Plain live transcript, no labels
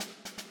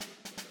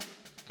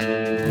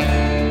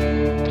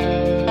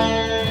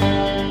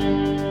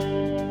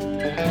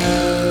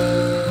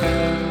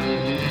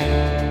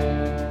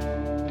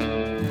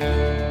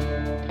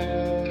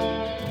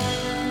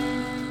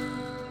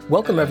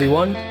Welcome,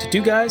 everyone, to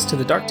Two Guys to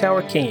the Dark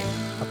Tower Came,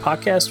 a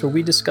podcast where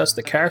we discuss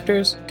the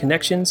characters,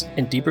 connections,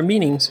 and deeper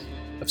meanings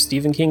of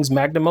Stephen King's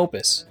magnum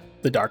opus,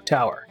 The Dark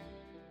Tower.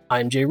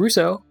 I'm Jay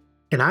Russo.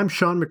 And I'm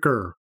Sean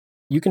McGurr.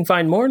 You can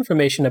find more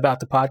information about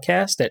the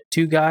podcast at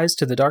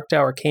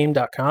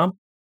twoguystothedarktowercame.com.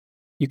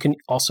 You can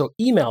also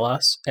email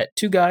us at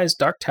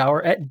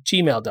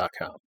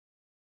twoguysdarktower@gmail.com.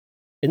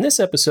 In this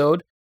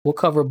episode, we'll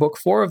cover Book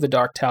 4 of The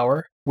Dark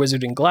Tower,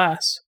 Wizard and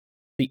Glass,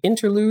 the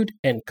interlude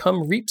and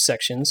Come Reap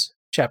sections,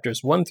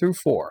 chapters 1 through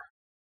 4.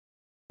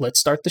 Let's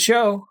start the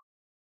show.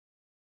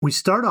 We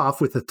start off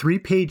with a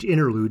 3-page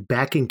interlude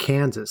back in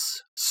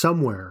Kansas,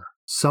 somewhere,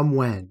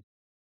 somewhen.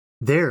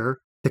 There,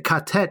 the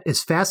quartet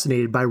is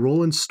fascinated by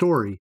Roland's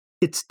story,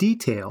 its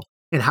detail,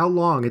 and how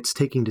long it's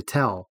taking to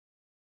tell.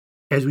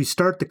 As we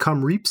start the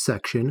Come Reap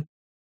section,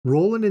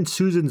 Roland and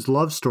Susan's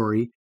love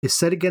story is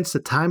set against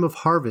the time of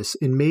harvest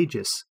in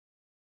Magus.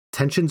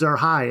 Tensions are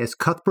high as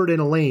Cuthbert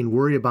and Elaine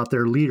worry about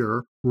their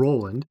leader,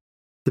 Roland.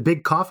 The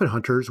big coffin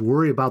hunters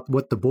worry about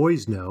what the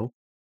boys know.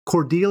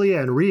 Cordelia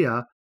and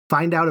Rhea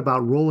find out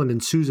about Roland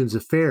and Susan's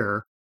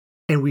affair,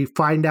 and we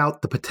find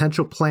out the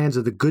potential plans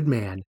of the good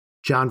man,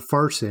 John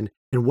Farson,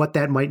 and what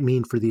that might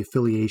mean for the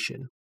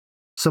affiliation.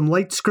 Some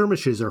light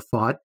skirmishes are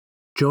fought.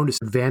 Jonas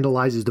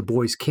vandalizes the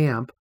boys'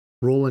 camp.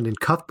 Roland and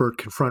Cuthbert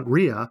confront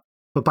Rhea,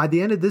 but by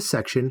the end of this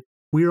section,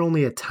 we are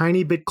only a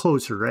tiny bit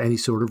closer to any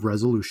sort of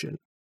resolution.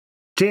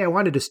 Jay, I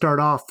wanted to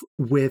start off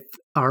with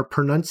our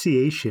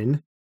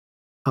pronunciation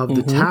of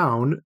the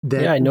town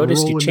that I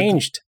noticed Roland, you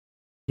changed.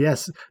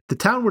 Yes, the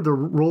town where the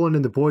Roland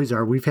and the boys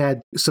are. We've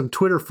had some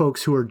Twitter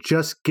folks who are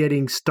just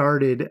getting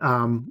started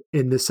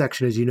in this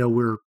section. As you know,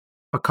 we're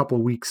a couple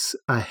of weeks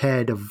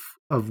ahead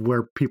of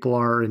where people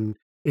are in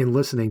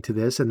listening to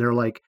this, and they're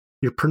like,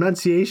 "Your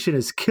pronunciation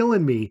is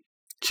killing me.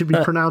 It should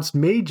be pronounced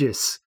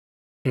Magus."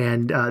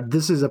 And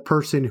this is a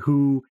person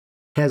who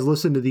has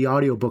listened to the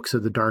audiobooks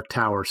of The Dark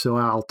Tower, so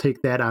I'll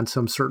take that on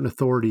some certain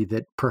authority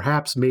that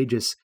perhaps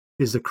Magus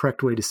is the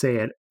correct way to say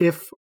it,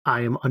 if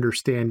I am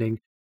understanding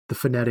the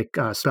phonetic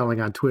spelling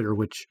on Twitter,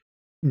 which,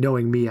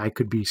 knowing me, I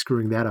could be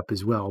screwing that up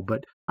as well.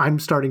 But I'm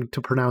starting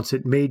to pronounce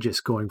it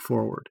Magus going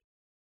forward.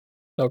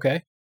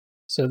 Okay.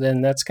 So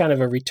then that's kind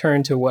of a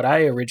return to what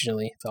I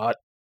originally thought.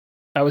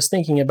 I was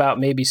thinking about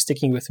maybe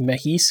sticking with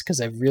Mehis because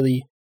I've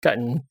really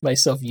gotten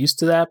myself used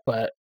to that,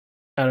 but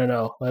I don't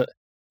know.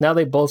 Now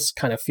they both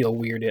kind of feel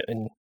weird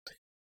and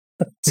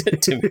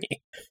to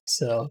me.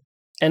 So,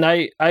 and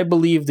I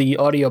believe the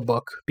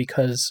audiobook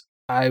because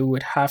I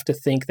would have to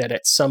think that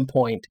at some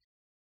point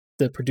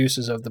the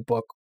producers of the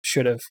book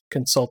should have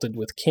consulted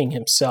with King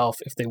himself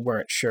if they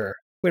weren't sure.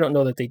 We don't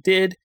know that they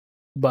did,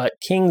 but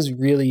King's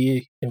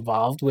really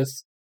involved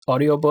with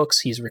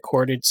audiobooks. He's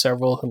recorded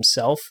several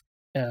himself,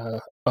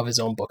 of his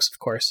own books, of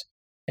course.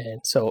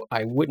 And so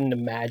I wouldn't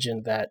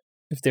imagine that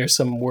if there's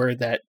some word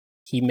that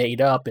he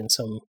made up in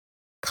some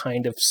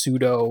kind of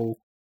pseudo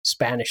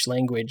Spanish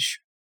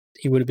language,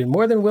 he would have been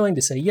more than willing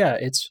to say, yeah,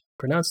 it's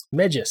pronounced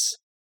Magus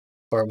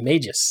or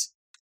Mehis.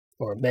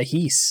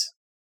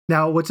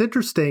 Now, what's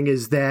interesting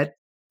is that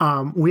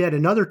we had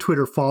another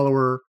Twitter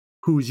follower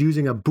who's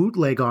using a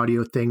bootleg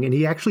audio thing, and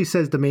he actually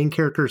says the main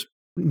character's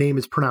name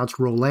is pronounced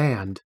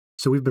Roland.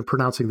 So we've been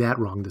pronouncing that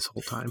wrong this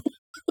whole time.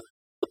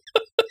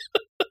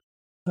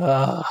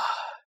 I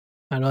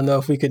don't know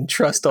if we can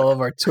trust all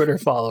of our Twitter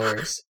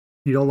followers.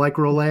 You don't like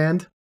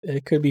Roland?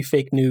 It could be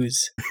fake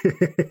news.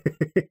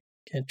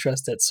 Can't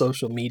trust that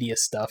social media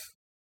stuff.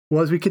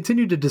 Well, as we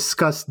continue to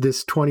discuss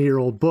this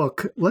 20-year-old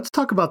book, let's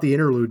talk about the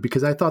interlude,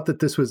 because I thought that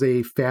this was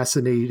a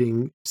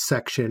fascinating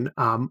section.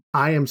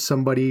 I am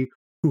somebody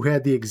who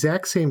had the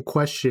exact same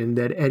question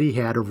that Eddie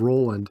had of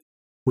Roland,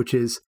 which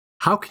is,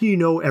 how can you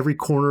know every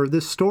corner of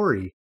this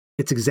story?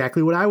 It's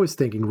exactly what I was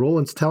thinking.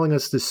 Roland's telling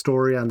us this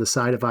story on the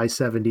side of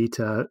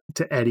I-70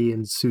 to Eddie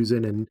and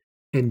Susan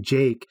and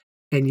Jake,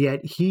 and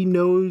yet he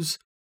knows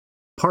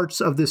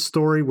parts of this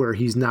story where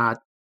he's not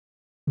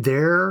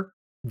there,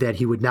 that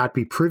he would not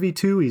be privy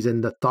to. He's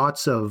in the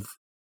thoughts of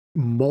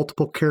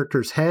multiple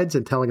characters' heads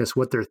and telling us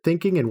what they're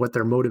thinking and what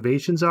their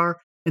motivations are.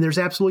 And there's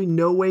absolutely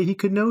no way he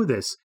could know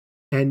this.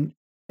 And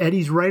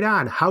Eddie's right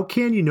on. How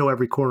can you know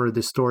every corner of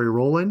this story,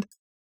 Roland?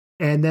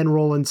 And then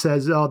Roland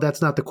says, oh,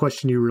 that's not the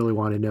question you really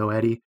want to know,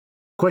 Eddie.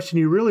 The question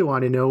you really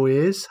want to know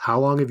is, how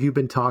long have you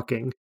been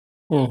talking?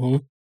 Mm-hmm.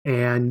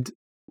 And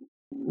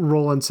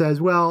Roland says,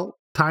 well,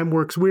 time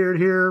works weird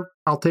here.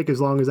 I'll take as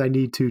long as I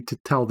need to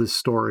tell this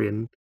story,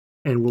 and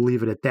we'll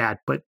leave it at that.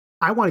 But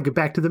I want to get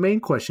back to the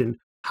main question.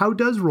 How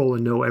does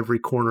Roland know every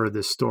corner of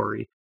this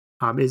story?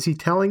 Is he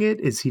telling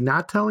it? Is he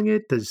not telling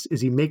it?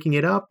 Is he making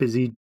it up? Is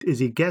he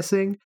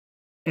guessing?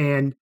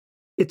 And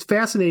it's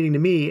fascinating to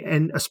me,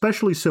 and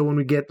especially so when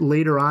we get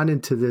later on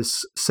into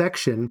this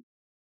section.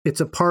 It's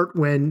a part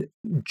when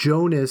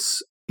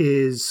Jonas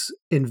is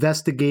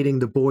investigating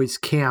the boys'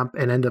 camp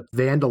and end up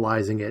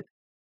vandalizing it.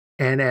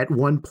 And at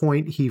one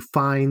point, he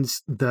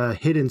finds the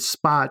hidden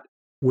spot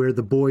where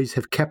the boys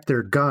have kept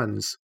their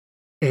guns.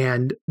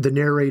 And the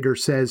narrator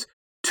says,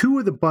 2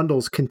 of the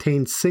bundles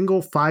contain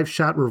single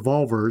 5-shot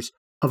revolvers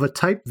of a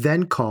type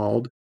then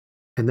called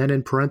and then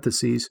in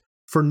parentheses,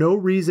 for no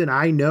reason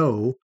I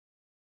know,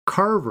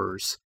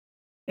 carvers.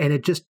 And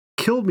it just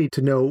killed me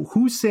to know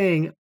who's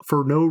saying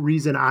for no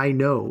reason I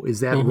know.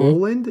 Is that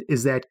Roland?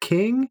 Is that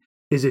King?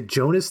 Is it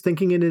Jonas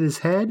thinking it in his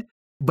head?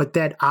 But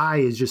that I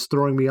is just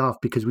throwing me off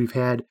because we've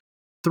had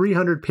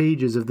 300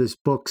 pages of this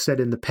book set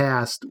in the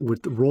past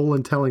with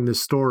Roland telling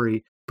this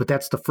story, but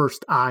that's the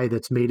first I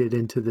that's made it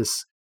into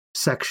this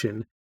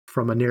section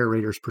from a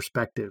narrator's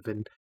perspective.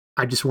 And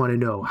I just want to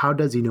know, how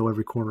does he know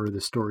every corner of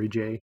the story,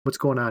 Jay? What's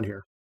going on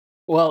here?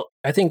 Well,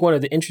 I think one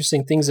of the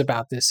interesting things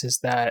about this is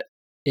that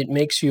it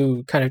makes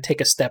you kind of take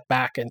a step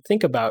back and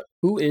think about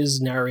who is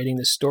narrating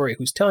the story,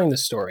 who's telling the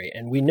story.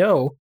 And we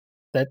know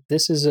that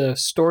this is a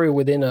story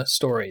within a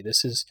story.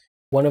 This is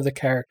one of the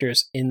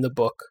characters in the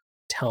book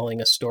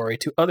telling a story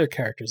to other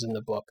characters in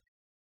the book.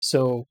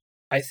 So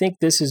I think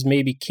this is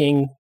maybe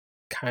King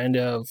kind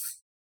of,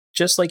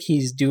 just like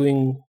he's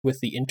doing with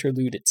the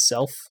interlude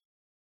itself,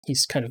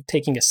 he's kind of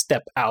taking a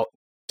step out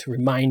to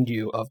remind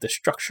you of the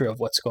structure of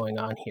what's going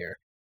on here.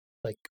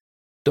 Like,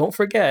 don't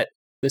forget,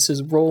 this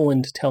is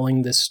Roland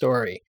telling this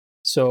story.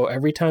 So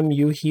every time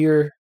you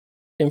hear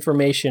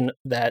information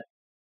that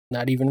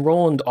not even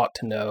Roland ought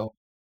to know,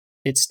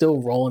 it's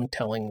still Roland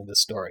telling the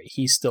story.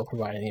 He's still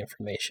providing the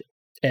information.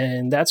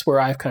 And that's where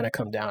I've kind of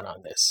come down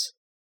on this.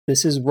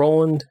 This is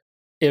Roland.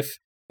 If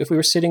we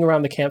were sitting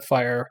around the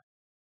campfire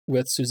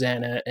with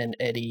Susanna and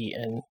Eddie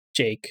and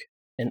Jake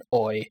and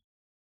Oi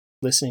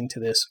listening to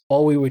this,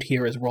 all we would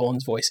hear is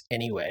Roland's voice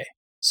anyway.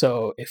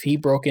 So if he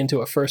broke into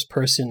a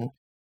first-person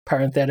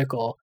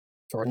parenthetical,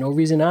 for no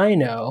reason I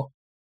know,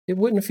 it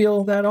wouldn't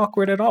feel that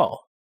awkward at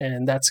all.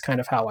 And that's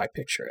kind of how I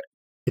picture it.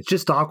 It's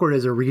just awkward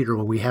as a reader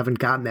when we haven't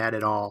gotten that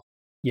at all.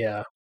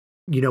 Yeah.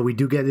 You know, we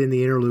do get in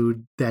the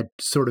interlude that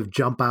sort of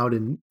jump out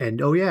and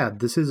oh yeah,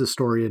 this is a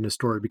story in a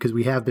story, because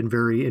we have been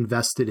very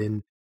invested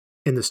in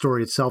the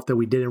story itself that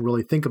we didn't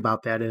really think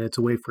about that. And it's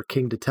a way for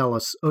King to tell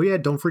us, oh yeah,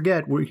 don't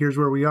forget, here's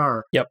where we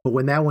are. Yep. But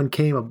when that one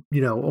came,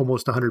 you know,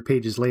 almost 100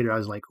 pages later, I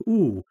was like,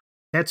 ooh,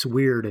 that's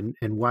weird.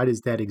 And why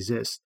does that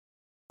exist?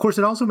 Of course,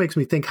 it also makes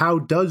me think, how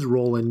does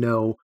Roland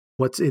know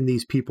what's in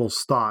these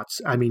people's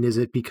thoughts? I mean, is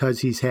it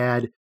because he's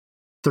had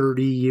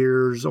 30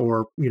 years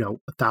or,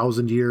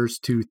 1,000 years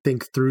to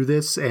think through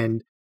this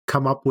and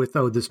come up with,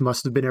 oh, this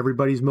must have been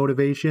everybody's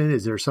motivation?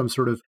 Is there some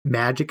sort of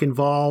magic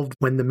involved?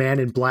 When the man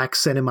in black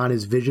sent him on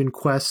his vision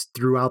quest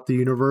throughout the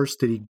universe,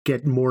 did he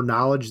get more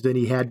knowledge than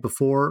he had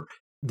before?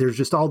 There's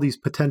just all these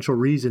potential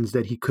reasons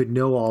that he could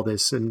know all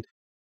this. And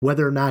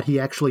whether or not he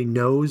actually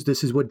knows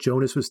this is what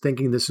Jonas was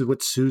thinking, this is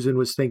what Susan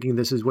was thinking,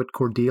 this is what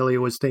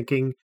Cordelia was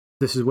thinking,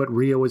 this is what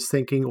Rio was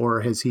thinking,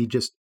 or has he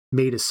just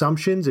made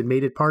assumptions and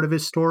made it part of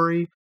his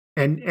story?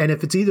 And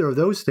if it's either of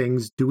those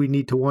things, do we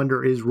need to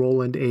wonder, is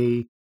Roland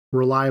a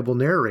reliable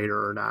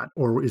narrator or not?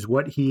 Or is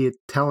what he is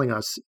telling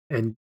us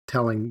and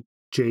telling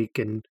Jake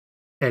and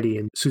Eddie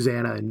and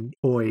Susanna and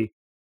Oi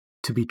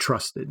to be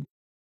trusted?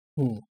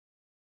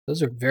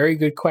 Those are very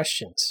good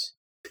questions.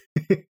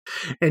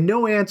 And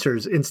no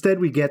answers. Instead,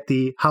 we get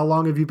the, how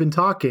long have you been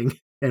talking?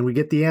 And we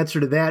get the answer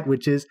to that,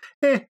 which is,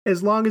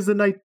 as long as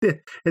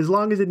as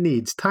long as it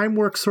needs. Time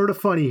works sort of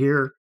funny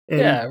here. And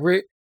yeah.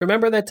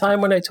 Remember that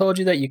time when I told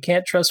you that you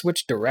can't trust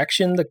which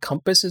direction the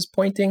compass is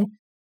pointing?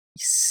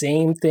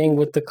 Same thing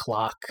with the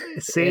clock.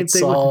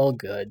 It's all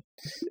good.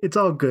 It's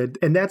all good.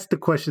 And that's the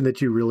question that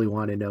you really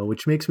want to know,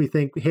 which makes me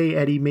think, hey,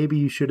 Eddie, maybe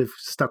you should have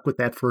stuck with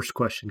that first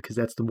question, because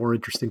that's the more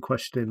interesting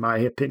question, in my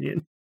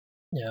opinion.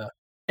 Yeah.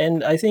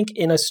 And I think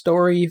in a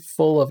story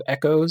full of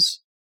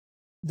echoes,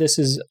 this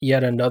is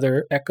yet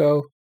another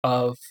echo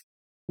of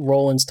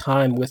Roland's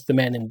time with the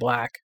Man in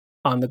Black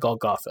on the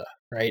Golgotha,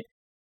 right?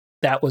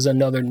 That was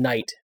another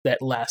night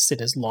that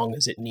lasted as long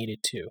as it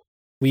needed to.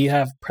 We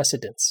have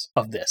precedents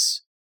of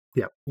this.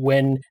 Yeah.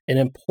 When an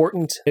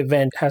important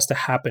event has to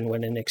happen,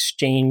 when an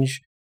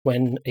exchange,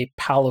 when a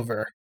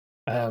palaver,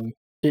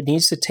 it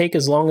needs to take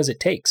as long as it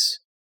takes.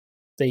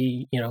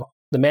 The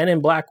Man in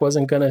Black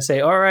wasn't going to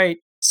say, all right,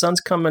 sun's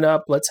coming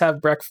up, let's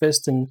have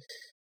breakfast and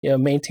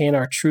maintain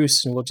our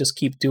truce, and we'll just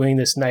keep doing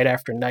this night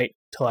after night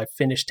till I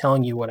finish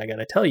telling you what I got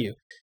to tell you.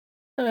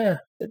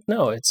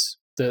 No, it's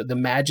the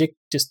magic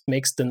just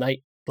makes the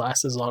night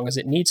last as long as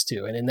it needs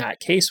to. And in that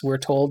case, we're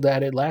told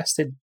that it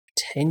lasted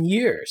 10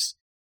 years.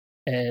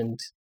 And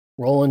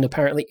Roland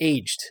apparently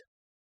aged,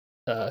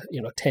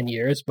 10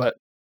 years. But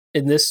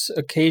in this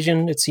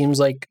occasion, it seems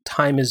more like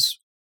time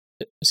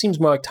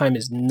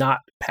is not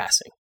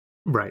passing.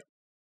 Right.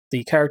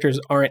 The characters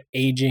aren't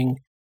aging.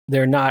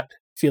 They're not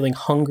feeling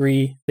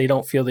hungry. They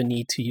don't feel the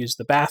need to use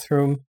the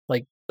bathroom.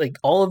 Like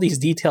all of these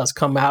details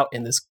come out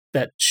in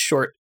that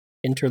short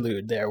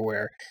interlude there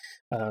where,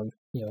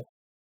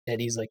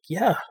 Eddie's like,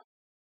 yeah,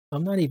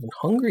 I'm not even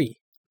hungry.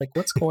 Like,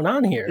 what's going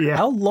on here? Yeah.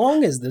 How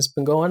long has this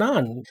been going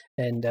on?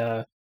 And,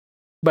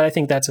 but I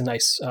think that's a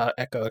nice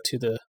echo to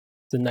the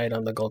night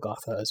on the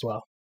Golgotha as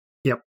well.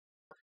 Yep.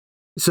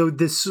 So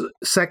this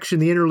section,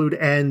 the interlude,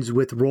 ends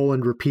with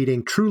Roland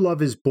repeating, true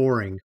love is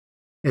boring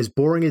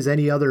as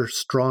any other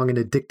strong and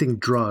addicting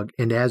drug,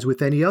 and as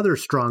with any other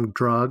strong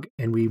drug,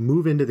 and we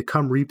move into the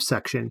come reap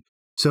section.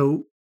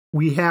 So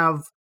we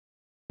have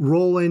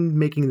Roland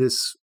making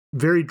this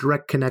very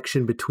direct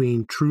connection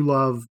between true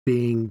love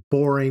being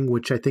boring,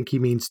 which I think he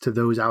means to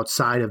those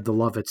outside of the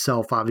love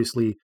itself.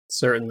 Obviously,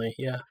 Certainly,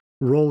 yeah.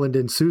 Roland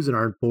and Susan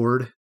aren't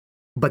bored,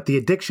 but the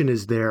addiction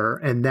is there,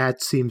 and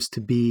that seems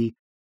to be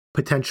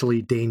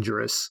potentially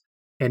dangerous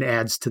and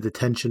adds to the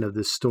tension of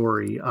the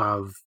story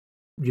of,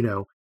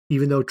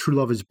 even though true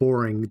love is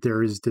boring,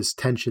 there is this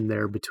tension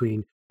there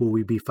between, will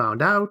we be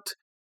found out?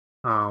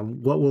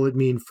 What will it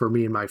mean for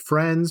me and my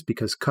friends?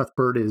 Because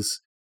Cuthbert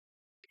is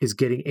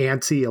getting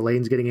antsy.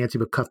 Elaine's getting antsy,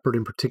 but Cuthbert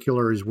in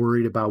particular is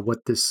worried about what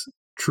this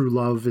true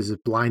love is.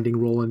 It blinding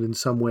Roland in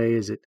some way?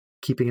 Is it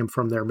keeping him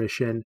from their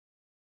mission?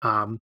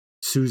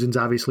 Susan's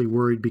obviously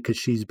worried because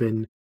she's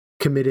been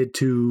committed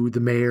to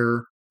the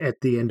mayor at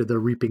the end of the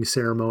reaping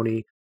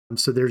ceremony.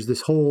 So there's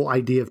this whole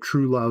idea of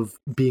true love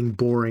being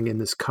boring in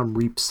this come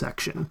reap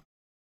section.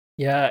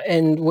 Yeah,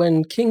 and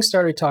when King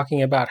started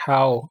talking about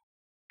how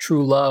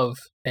true love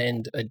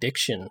and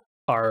addiction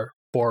are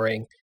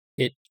boring,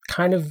 it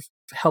kind of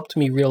helped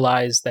me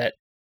realize that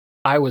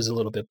I was a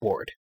little bit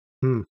bored.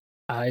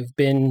 I've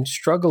been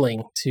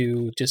struggling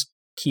to just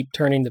keep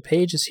turning the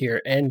pages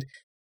here, and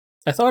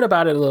I thought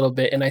about it a little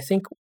bit, and I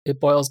think it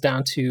boils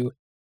down to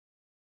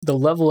the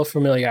level of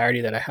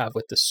familiarity that I have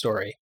with this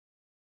story.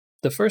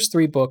 The first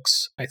 3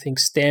 books, I think,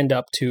 stand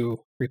up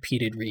to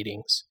repeated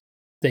readings.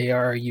 They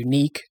are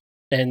unique,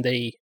 and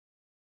they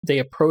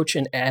approach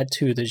and add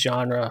to the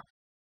genre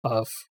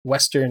of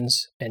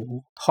Westerns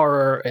and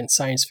horror and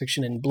science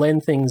fiction and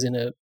blend things in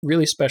a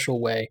really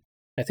special way.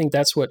 I think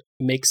that's what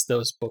makes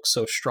those books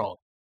so strong.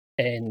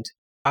 And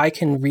I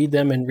can read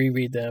them and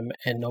reread them,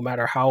 and no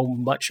matter how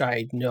much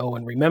I know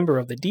and remember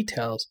of the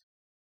details,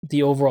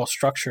 the overall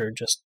structure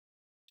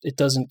it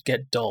doesn't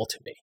get dull to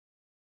me.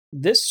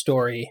 This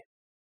story,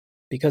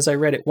 because I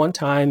read it one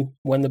time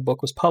when the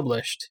book was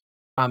published,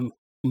 I'm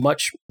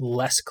much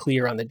less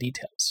clear on the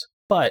details.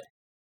 But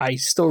I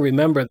still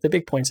remember the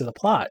big points of the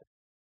plot.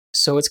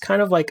 So it's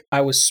kind of like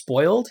I was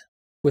spoiled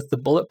with the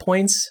bullet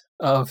points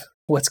of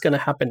what's going to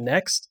happen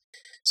next.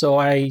 So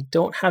I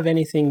don't have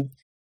anything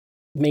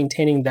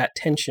maintaining that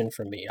tension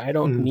for me. I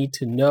don't need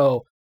to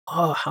know,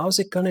 how's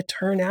it going to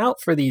turn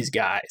out for these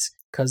guys?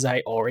 Because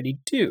I already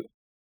do.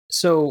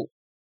 So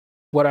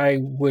what I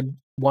would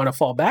want to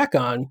fall back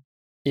on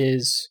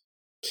is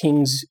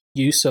King's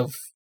use of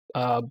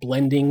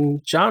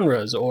blending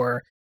genres,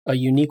 or a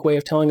unique way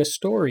of telling a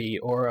story,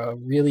 or a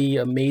really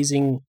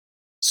amazing,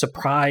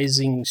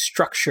 surprising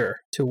structure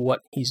to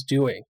what he's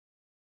doing.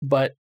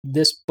 But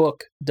this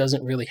book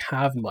doesn't really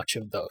have much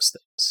of those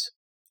things.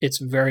 It's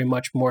very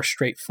much more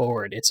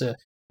straightforward. It's a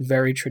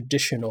very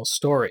traditional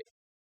story.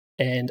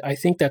 And I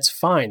think that's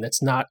fine.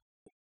 That's not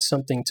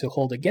something to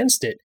hold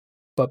against it.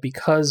 But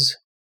because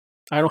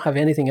I don't have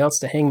anything else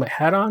to hang my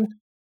hat on,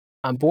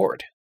 I'm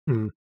bored.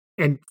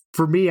 And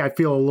for me, I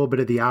feel a little bit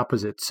of the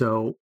opposite.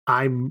 So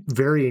I'm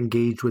very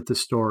engaged with the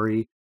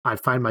story. I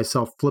find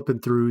myself flipping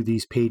through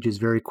these pages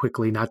very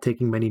quickly, not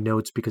taking many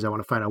notes because I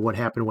want to find out what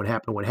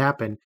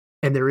happened.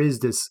 And there is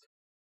this,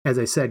 as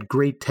I said,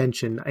 great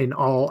tension in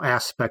all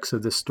aspects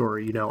of this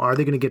story. Are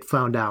they going to get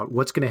found out?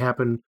 What's going to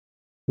happen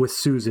with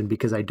Susan?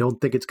 Because I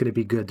don't think it's going to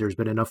be good. There's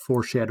been enough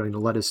foreshadowing to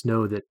let us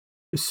know that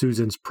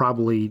Susan's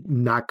probably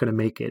not going to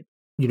make it.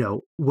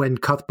 When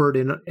Cuthbert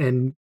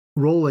and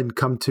Roland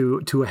come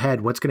to a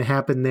head, what's going to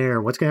happen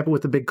there? What's going to happen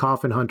with the big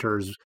coffin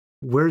hunters?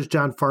 Where's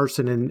John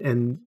Farson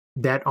and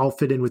that all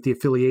fit in with the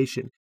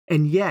affiliation?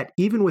 And yet,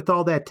 even with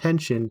all that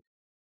tension,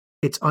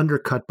 it's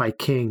undercut by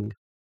King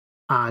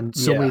on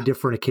so many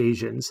different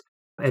occasions.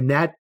 And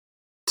that,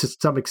 to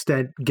some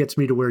extent, gets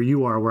me to where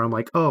you are, where I'm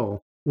like,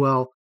 oh,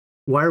 well,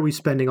 why are we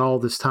spending all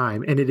this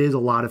time? And it is a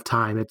lot of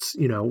time. It's,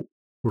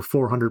 we're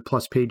 400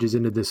 plus pages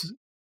into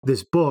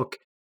this book,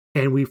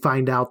 and we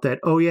find out that,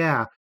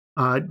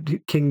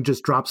 King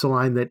just drops a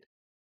line that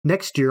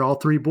next year all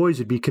 3 boys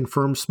would be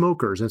confirmed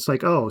smokers. And it's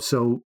like, oh,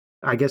 so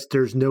I guess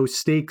there's no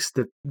stakes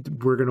that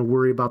we're going to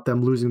worry about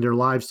them losing their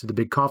lives to the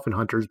big coffin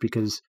hunters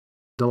because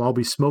they'll all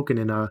be smoking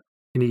in a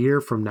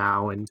year from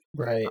now. And,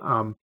 right.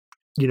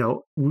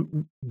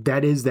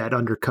 That is that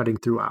undercutting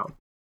throughout.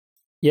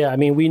 Yeah. I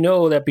mean, we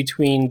know that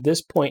between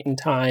this point in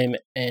time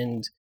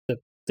and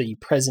the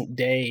present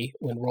day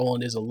when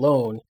Roland is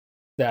alone,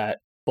 that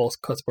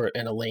both Cuthbert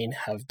and Elaine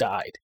have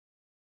died,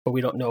 but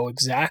we don't know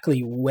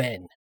exactly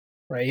when,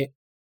 right?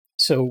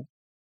 So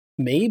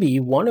maybe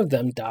one of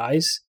them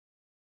dies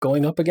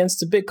going up against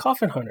the big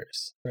coffin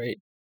hunters, right?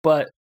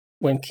 But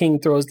when King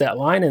throws that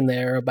line in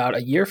there about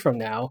a year from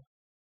now,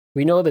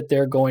 we know that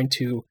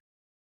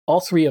all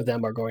 3 of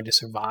them are going to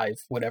survive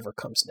whatever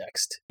comes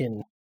next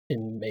in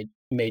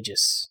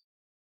Magus.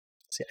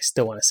 See, I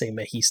still want to say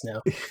Mahis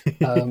now.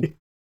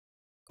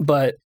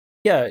 But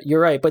yeah,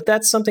 you're right. But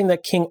that's something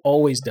that King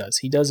always does.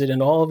 He does it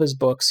in all of his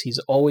books. He's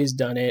always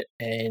done it,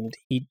 and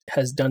he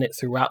has done it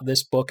throughout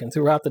this book and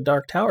throughout the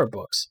Dark Tower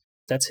books.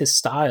 That's his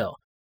style.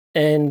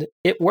 And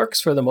it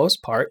works for the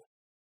most part.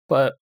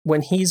 But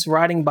when he's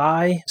riding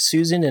by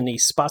Susan and he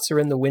spots her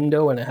in the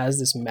window and it has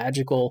this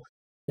magical,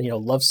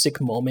 lovesick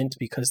moment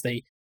because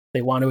they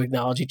want to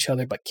acknowledge each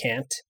other but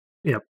can't,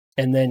 Yep.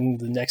 And then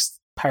the next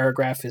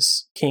paragraph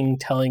is King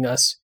telling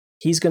us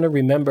he's going to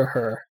remember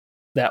her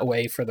that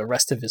way for the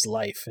rest of his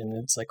life. And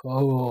it's like,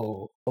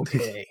 oh,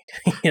 okay.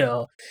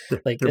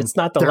 It's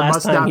not the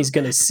last time he's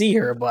going to see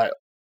her, but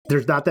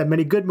there's not that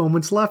many good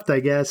moments left, I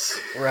guess.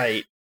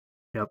 Right.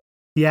 Yep.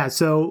 Yeah.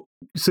 So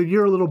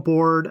you're a little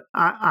bored.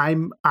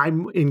 I'm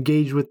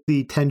engaged with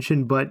the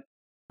tension, but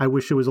I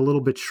wish it was a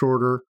little bit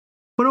shorter.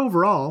 But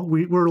overall,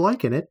 we're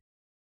liking it.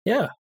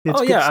 Yeah.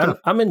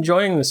 I'm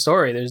enjoying the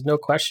story. There's no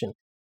question.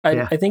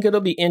 I think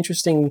it'll be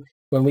interesting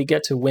when we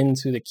get to Wind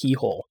Through the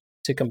Keyhole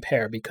to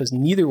compare, because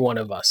neither one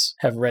of us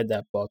have read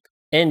that book,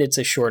 and it's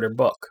a shorter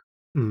book.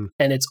 And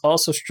it's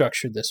also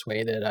structured this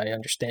way that I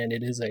understand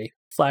it is a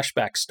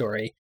flashback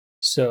story.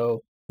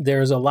 So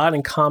there's a lot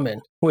in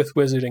common with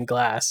Wizard and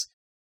Glass,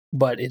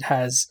 but it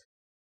has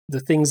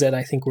the things that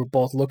I think we're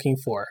both looking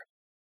for.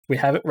 We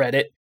haven't read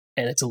it,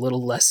 and it's a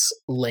little less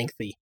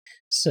lengthy.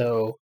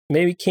 So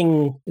maybe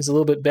King is a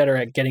little bit better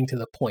at getting to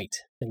the point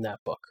in that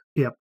book.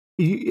 Yep.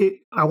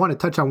 I want to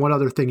touch on one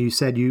other thing you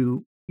said.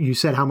 You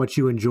said how much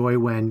you enjoy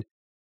when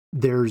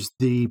there's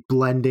the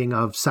blending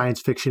of science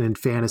fiction and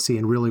fantasy,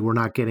 and really we're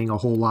not getting a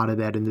whole lot of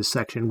that in this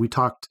section. We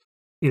talked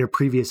in a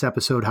previous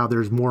episode how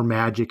there's more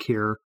magic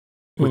here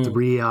with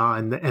Rhea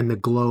and the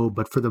globe,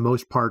 but for the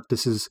most part,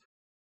 this is,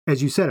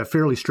 as you said, a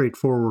fairly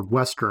straightforward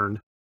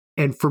Western.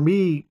 And for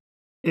me,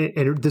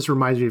 and this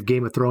reminds me of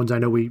Game of Thrones. I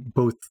know we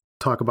both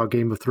talk about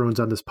Game of Thrones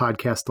on this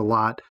podcast a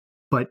lot,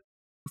 but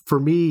for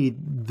me,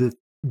 the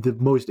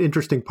most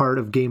interesting part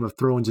of Game of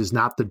Thrones is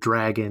not the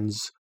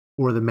dragons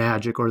or the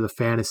magic or the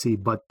fantasy,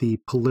 but the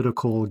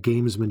political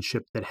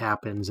gamesmanship that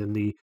happens and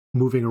the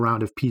moving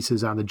around of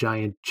pieces on the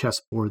giant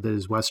chessboard that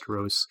is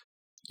Westeros.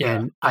 Yeah,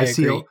 and I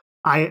agree.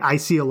 I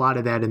see a lot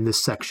of that in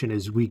this section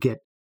as we get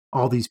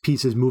all these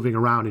pieces moving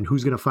around, and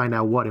who's going to find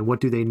out what, and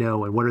what do they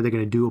know, and what are they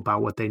going to do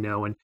about what they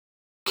know. And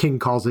King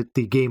calls it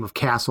the game of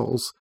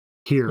castles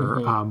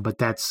here, but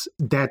that's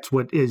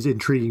what is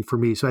intriguing for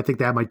me. So I think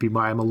that might be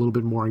why I'm a little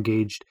bit more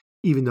engaged,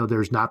 even though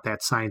there's not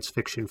that science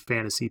fiction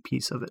fantasy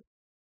piece of it.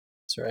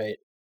 That's right.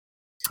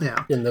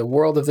 Yeah. In the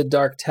world of the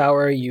Dark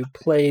Tower, you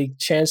play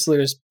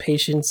Chancellor's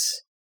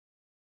Patience.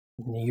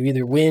 You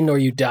either win or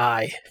you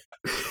die.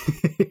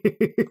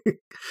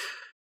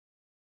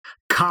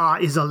 Ka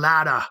is a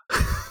ladder.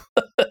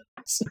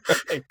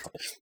 Right.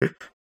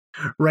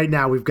 Right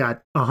now, we've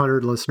got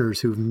 100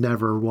 listeners who've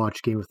never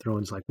watched Game of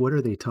Thrones. Like, what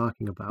are they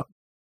talking about?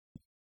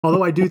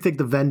 Although I do think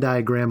the Venn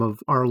diagram of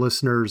our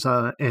listeners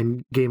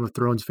and Game of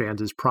Thrones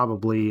fans is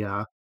probably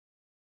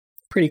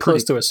pretty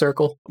close to a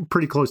circle.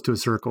 Pretty close to a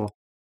circle.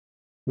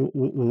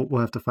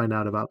 We'll have to find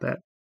out about that.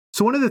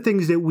 So one of the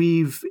things that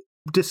we've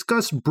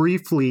discussed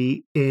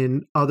briefly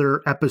in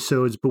other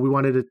episodes, but we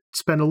wanted to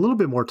spend a little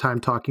bit more time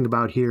talking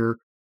about here,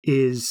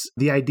 is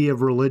the idea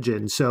of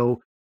religion.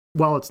 So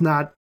while it's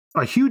not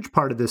a huge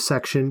part of this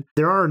section,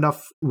 there are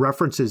enough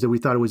references that we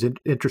thought it was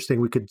interesting.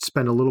 We could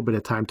spend a little bit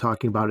of time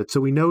talking about it. So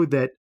we know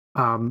that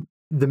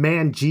the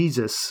man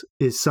Jesus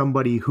is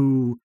somebody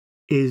who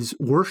is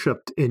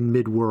worshipped in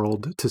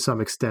Midworld to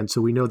some extent.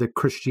 So we know that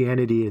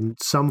Christianity in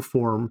some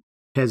form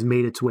has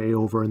made its way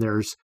over, and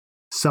there's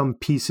some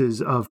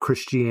pieces of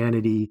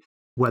Christianity,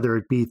 whether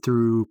it be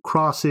through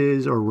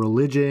crosses or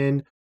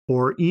religion,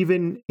 or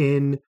even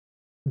in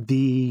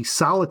the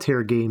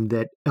solitaire game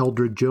that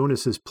Eldred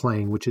Jonas is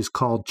playing, which is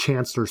called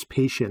Chancellor's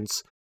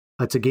Patience.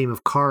 It's a game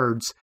of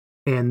cards,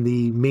 and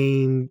the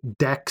main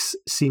decks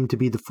seem to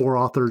be the four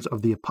authors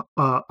of the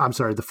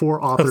the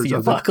four authors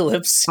of the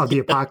apocalypse. Of the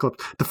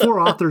apocalypse. The four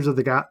authors of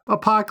the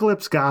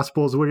apocalypse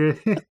gospels.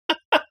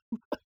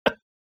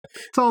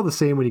 It's all the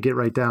same when you get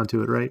right down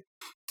to it, right?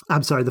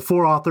 I'm sorry, the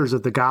four authors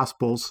of the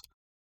gospels: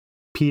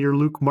 Peter,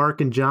 Luke, Mark,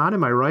 and John.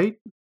 Am I right?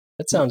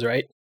 That sounds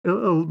right.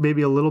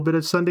 Maybe a little bit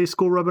of Sunday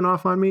school rubbing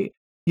off on me.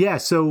 Yeah,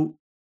 so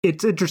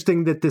it's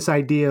interesting that this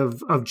idea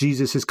of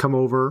Jesus has come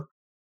over,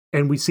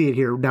 and we see it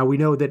here. Now, we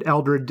know that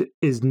Eldred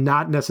is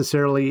not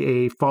necessarily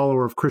a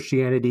follower of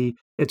Christianity.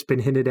 It's been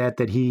hinted at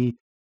that he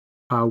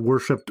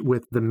worshipped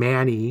with the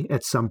Mani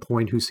at some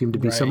point, who seemed to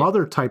be some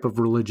other type of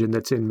religion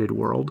that's in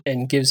Midworld.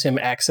 And gives him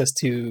access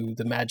to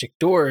the magic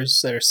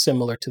doors that are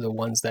similar to the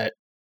ones that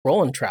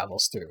Roland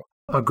travels through.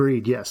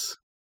 Agreed, yes.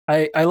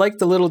 I like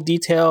the little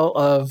detail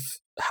of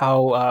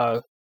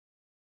how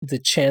the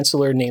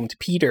Chancellor named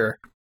Peter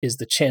is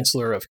the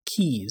Chancellor of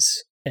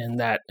Keys, and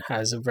that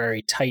has a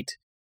very tight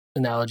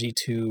analogy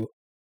to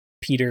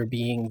Peter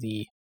being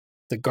the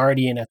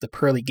guardian at the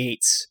pearly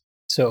gates,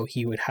 so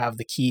he would have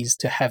the keys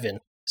to heaven.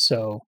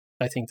 So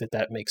I think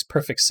that makes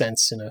perfect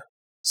sense in a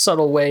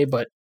subtle way,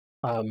 but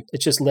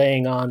it's just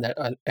laying on that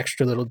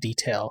extra little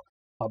detail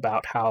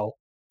about how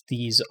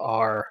these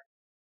are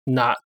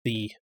not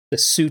the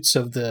suits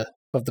of the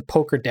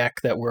poker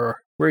deck that we're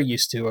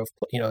used to, of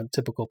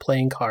typical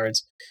playing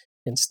cards.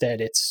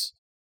 Instead, it's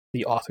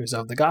the authors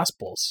of the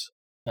Gospels,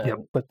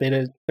 but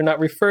they're not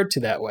referred to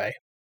that way.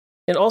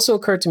 It also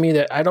occurred to me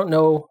that I don't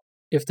know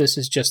if this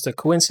is just a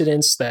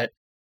coincidence that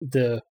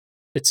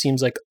it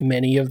seems like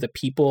many of the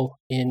people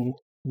in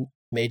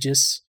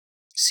Magus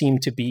seem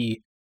to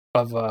be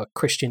of a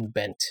Christian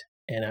bent,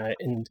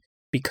 And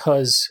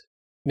because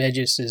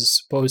Megis is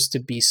supposed to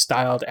be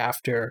styled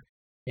after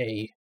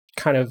a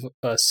kind of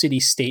a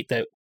city-state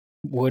that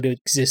would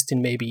exist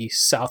in maybe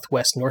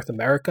Southwest North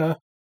America,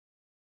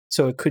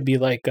 so it could be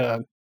like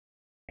a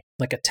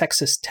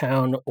Texas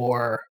town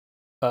or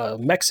a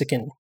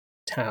Mexican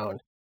town.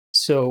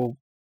 So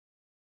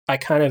I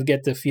kind of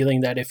get the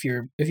feeling that if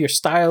you're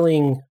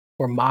styling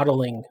or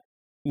modeling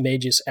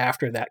Megis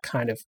after that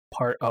kind of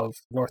part of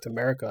North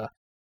America,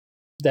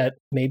 that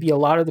maybe a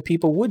lot of the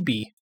people would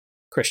be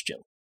Christian.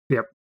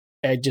 Yep.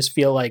 I just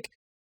feel like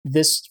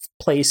this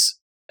place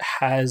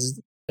has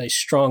a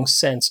strong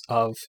sense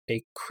of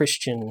a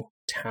Christian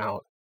town.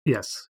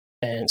 Yes.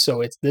 And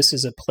so this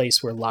is a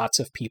place where lots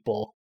of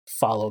people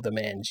follow the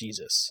man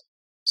Jesus.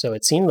 So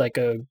it seemed like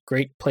a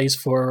great place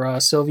for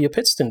Sylvia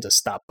Pittston to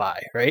stop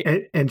by,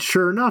 right? And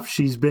sure enough,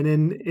 she's been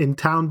in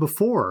town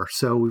before.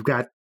 So we've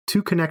got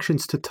two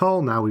connections to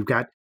Tull now. We've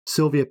got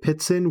Sylvia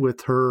Pittston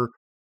with her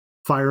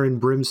fire and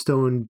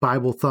brimstone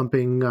Bible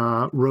thumping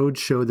road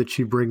show that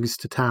she brings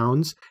to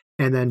towns,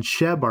 and then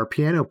Sheb, our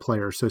piano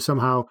player. So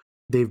somehow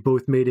they've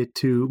both made it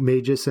to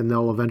Megis, and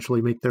they'll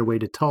eventually make their way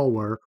to Tull,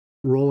 where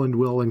Roland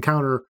will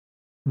encounter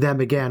them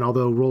again.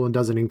 Although Roland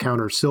doesn't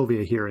encounter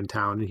Sylvia here in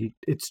town,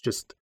 it's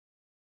just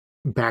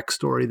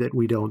backstory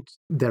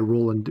that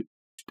Roland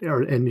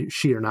and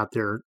she are not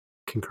there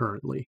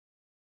concurrently.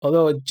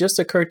 Although it just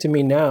occurred to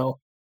me now,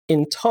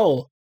 in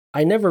Tull,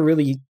 I never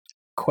really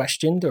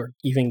questioned or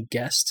even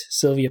guessed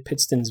Sylvia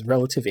Pittston's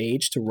relative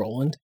age to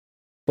Roland,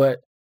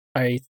 but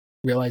I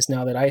realize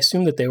now that I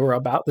assumed that they were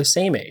about the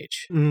same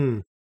age.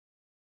 Mm.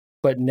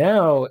 But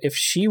now, if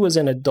she was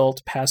an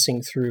adult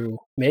passing through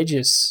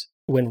Megis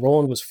when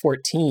Roland was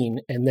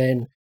 14, and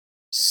then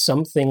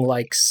something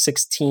like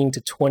 16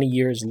 to 20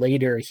 years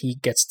later, he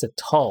gets to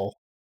Tull.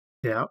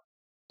 Yeah.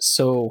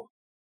 So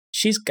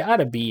she's got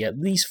to be at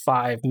least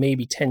 5,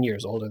 maybe 10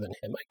 years older than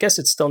him. I guess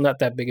it's still not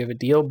that big of a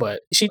deal,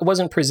 but she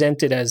wasn't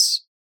presented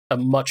as a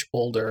much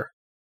older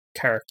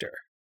character.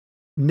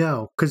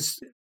 No, because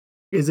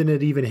isn't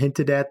it even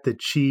hinted at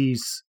that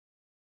she's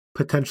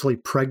potentially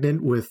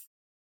pregnant with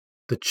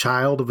the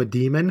child of a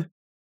demon?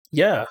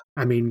 Yeah.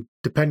 I mean,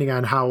 depending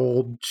on how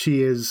old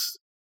she is,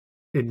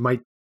 it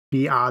might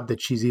be odd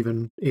that she's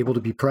even able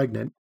to be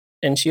pregnant.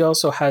 And she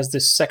also has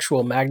this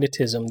sexual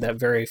magnetism that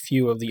very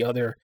few of the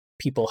other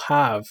people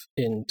have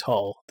in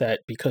Tull,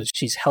 that because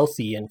she's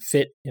healthy and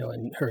fit,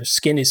 and her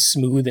skin is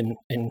smooth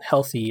and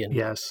healthy. And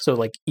yes. So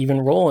like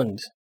even Roland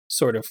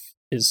sort of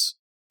is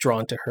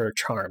drawn to her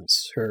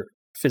charms, her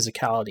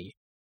physicality.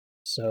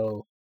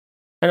 So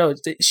I know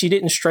she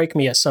didn't strike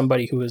me as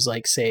somebody who was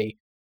like, say,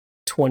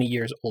 20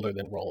 years older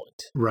than Roland.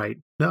 Right.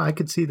 No, I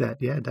could see that.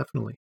 Yeah,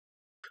 definitely.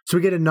 So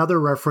we get another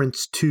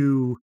reference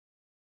to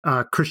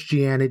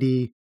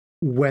Christianity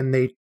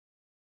when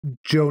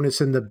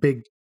Jonas and the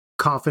big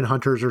coffin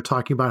hunters are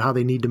talking about how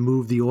they need to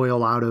move the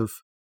oil out of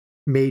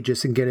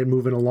Megis and get it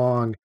moving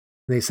along.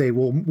 And they say,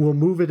 we'll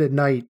move it at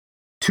night,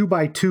 2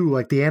 by 2,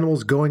 like the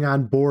animals going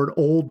on board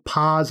Old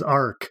Pa's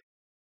ark.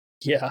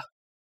 Yeah.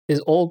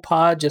 Is Old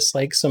Pa just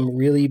like some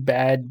really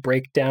bad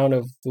breakdown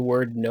of the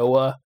word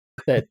Noah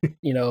that,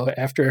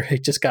 after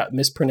it just got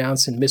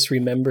mispronounced and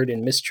misremembered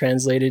and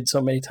mistranslated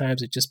so many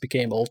times, it just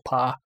became Old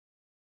Pa?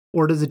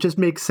 Or does it just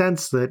make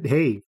sense that,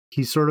 hey,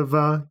 he's sort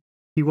of,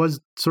 he was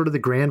sort of the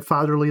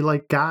grandfatherly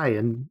like guy,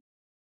 and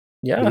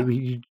yeah, maybe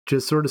you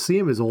just sort of see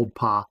him as Old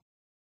Pa.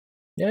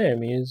 Yeah, I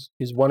mean,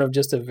 he's one of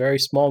just a very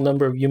small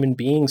number of human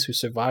beings who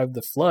survived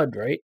the flood,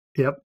 right?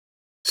 Yep.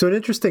 So an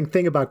interesting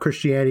thing about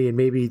Christianity, and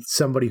maybe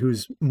somebody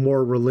who's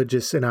more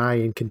religious than I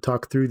and can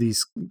talk through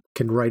these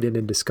can write in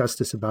and discuss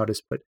this about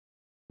us, but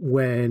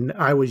when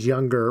I was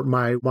younger,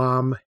 my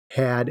mom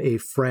had a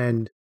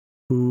friend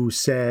who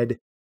said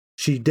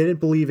she didn't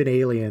believe in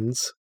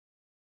aliens,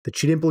 that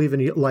she didn't believe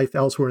in life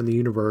elsewhere in the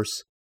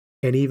universe,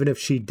 and even if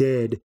she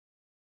did,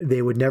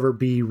 they would never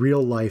be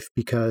real life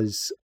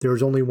because there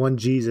was only one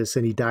Jesus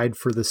and he died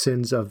for the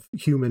sins of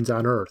humans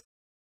on Earth.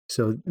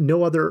 So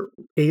no other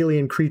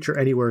alien creature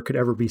anywhere could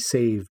ever be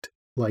saved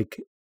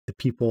like the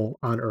people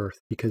on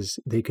Earth because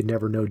they could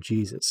never know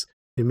Jesus.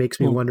 It makes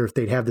me wonder if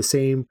they'd have the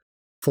same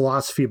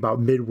philosophy about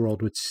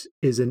Midworld, which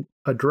isn't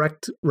a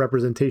direct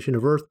representation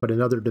of Earth, but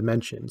another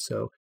dimension.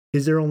 So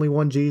is there only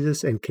one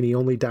Jesus, and can he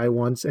only die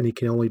once, and he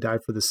can only die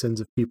for the sins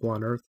of people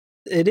on Earth?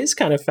 It is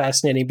kind of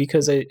fascinating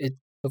because it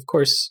of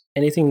course,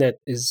 anything that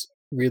is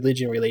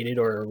religion related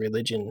or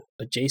religion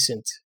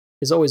adjacent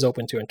is always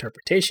open to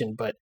interpretation.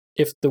 But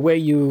if the way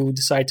you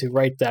decide to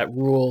write that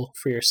rule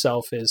for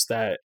yourself is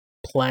that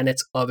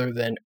planets other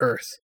than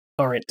Earth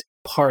aren't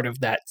part of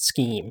that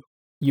scheme,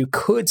 you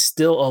could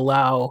still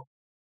allow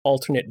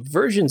alternate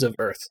versions of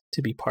Earth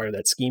to be part of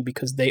that scheme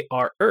because they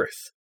are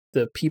Earth.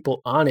 The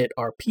people on it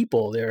are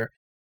people. They're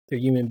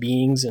human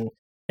beings.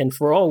 And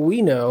for all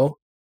we know,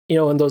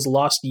 in those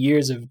lost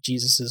years of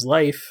Jesus's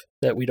life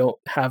that we don't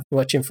have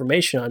much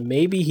information on,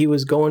 maybe he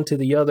was going to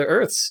the other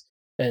Earths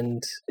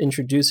and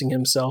introducing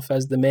himself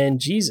as the man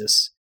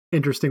Jesus.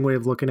 Interesting way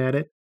of looking at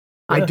it.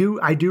 Yeah.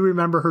 I do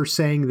remember her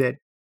saying that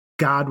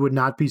God would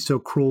not be so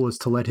cruel as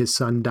to let his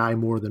son die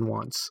more than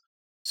once.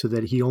 so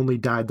that he only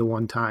died the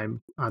one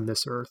time on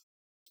this earth.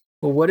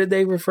 Well, what did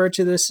they refer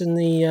to this in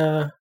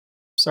the,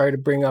 sorry to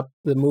bring up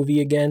the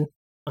movie again,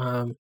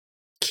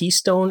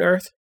 Keystone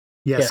Earth?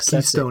 Yes,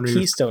 Keystone Earth.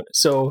 Keystone.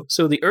 So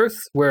the Earth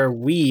where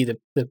we,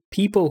 the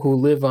people who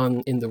live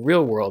in the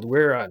real world,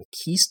 we're on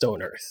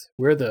Keystone Earth.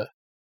 We're the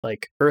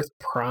Earth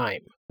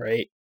Prime,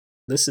 right?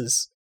 This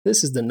is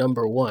the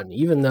number one.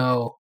 Even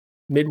though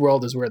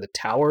Midworld is where the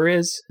tower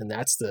is, and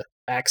that's the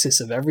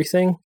axis of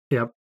everything.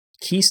 Yep.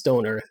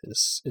 Keystone Earth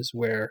is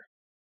where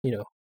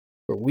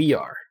where we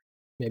are.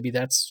 Maybe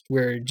that's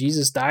where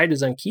Jesus died,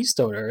 is on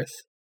Keystone Earth,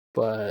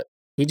 but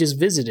he just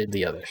visited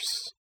the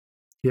others.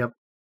 Yep.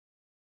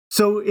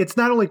 So it's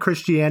not only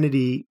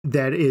Christianity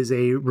that is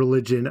a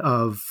religion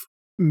of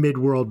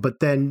Midworld,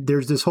 but then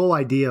there's this whole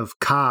idea of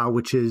Ka,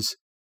 which is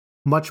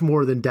much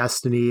more than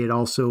destiny. It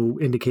also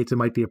indicates it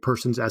might be a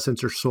person's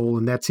essence or soul,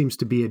 and that seems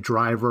to be a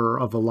driver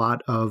of a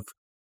lot of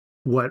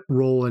what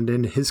Roland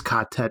and his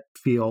quartet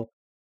feel.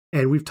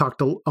 And we've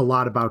talked a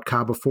lot about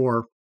Ka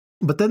before.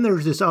 But then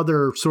there's this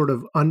other sort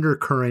of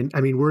undercurrent.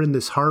 I mean, we're in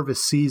this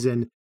harvest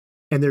season,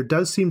 and there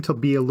does seem to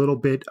be a little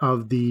bit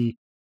of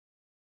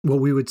what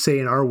we would say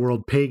in our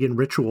world, pagan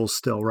rituals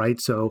still, right?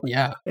 So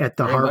yeah, at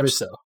the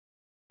harvest,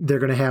 they're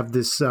going to have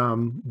this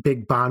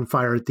big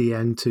bonfire at the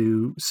end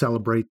to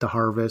celebrate the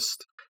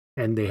harvest,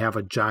 and they have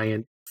a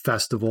giant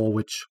festival,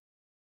 which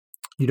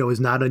is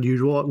not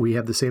unusual. We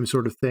have the same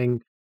sort of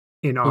thing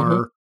in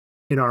our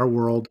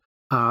world,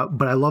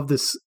 but I love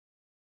this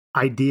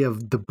idea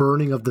of the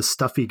burning of the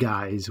stuffy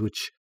guys,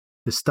 which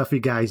the stuffy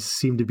guys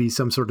seem to be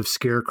some sort of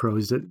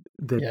scarecrows that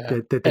they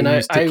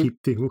used to keep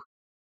things.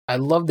 I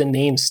love the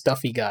name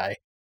Stuffy Guy.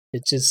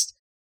 It's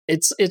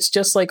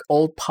just like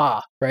old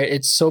Pa, right?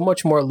 It's so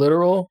much more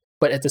literal,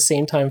 but at the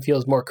same time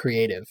feels more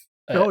creative.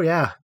 Oh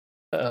yeah.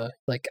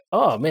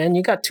 Oh man,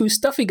 you got two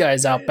stuffy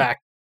guys out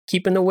back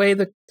keeping away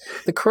the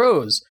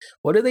crows.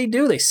 What do?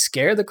 They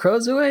scare the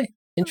crows away?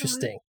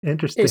 Interesting.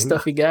 Hey,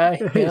 Stuffy Guy.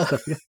 Yeah.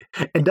 Stuffy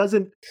Guy. And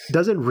doesn't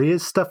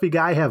Rhea's Stuffy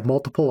Guy have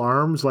multiple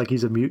arms, like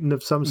he's a mutant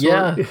of some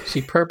sort? Yeah,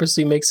 she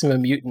purposely makes him a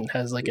mutant,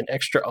 has like an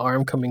extra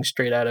arm coming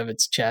straight out of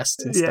its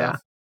chest and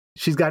stuff.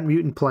 She's got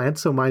mutant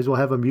plants, so might as well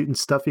have a mutant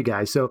Stuffy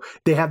Guy. So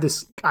they have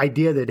this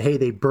idea that, hey,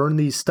 they burn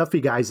these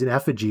Stuffy Guys in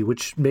effigy,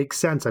 which makes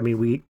sense. I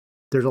mean,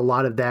 there's a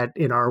lot of that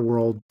in our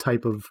world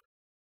type of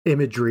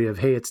imagery of,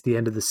 hey, it's the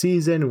end of the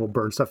season and we'll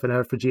burn stuff in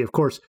effigy. Of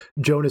course,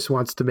 Jonas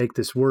wants to make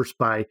this worse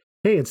by,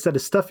 hey, instead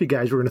of Stuffy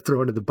Guys, we're going to throw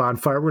into the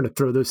bonfire. We're going to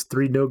throw those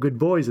 3 no good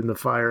boys in the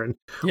fire, and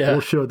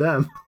we'll show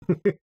them.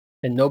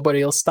 And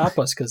nobody will stop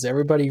us because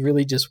everybody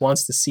really just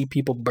wants to see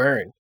people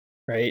burn.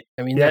 Right.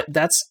 I mean,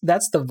 that's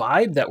the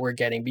vibe that we're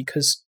getting,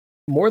 because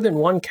more than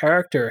one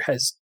character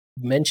has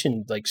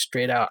mentioned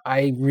straight out,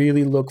 I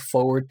really look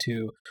forward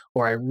to,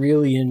 or I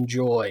really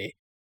enjoy,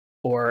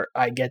 or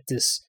I get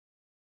this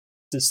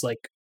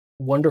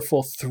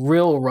wonderful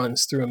thrill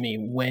runs through me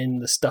when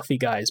the stuffy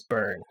guys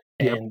burn.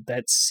 And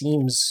that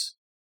seems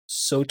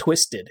so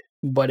twisted,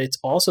 but it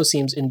also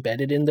seems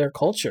embedded in their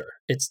culture.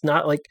 It's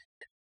not like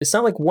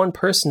one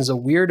person's a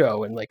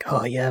weirdo and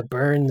oh yeah,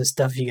 burn the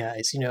stuffy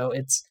guys.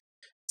 It's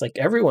like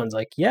everyone's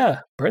like,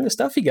 yeah, burn the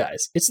stuffy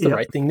guys. It's the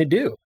right thing to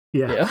do.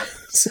 Yeah.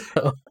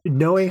 So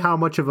knowing how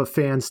much of a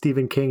fan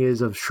Stephen King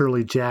is of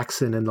Shirley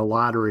Jackson and The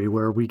Lottery,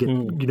 where we get,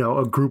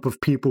 a group of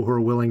people who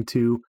are willing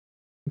to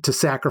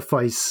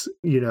sacrifice,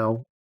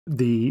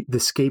 the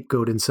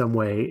scapegoat in some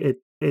way.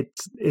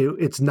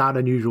 It's not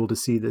unusual to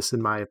see this,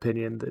 in my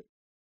opinion, that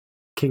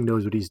King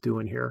knows what he's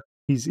doing here.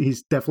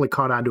 He's definitely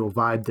caught on to a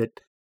vibe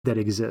that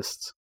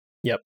exists.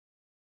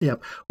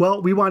 Yep.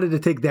 Well, we wanted to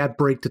take that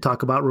break to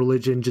talk about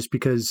religion just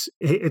because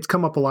it's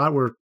come up a lot.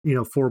 We're,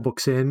 4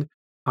 books in.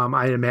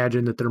 I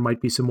imagine that there might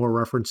be some more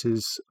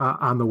references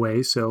on the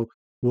way. So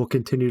we'll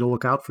continue to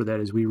look out for that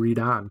as we read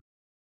on.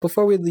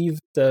 Before we leave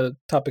the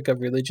topic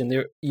of religion,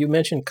 you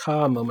mentioned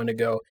Ka a moment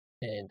ago,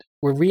 and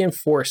we're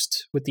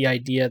reinforced with the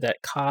idea that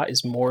Ka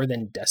is more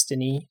than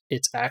destiny.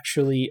 It's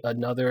actually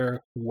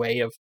another way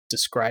of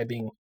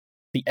describing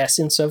the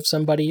essence of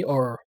somebody,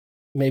 or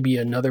maybe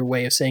another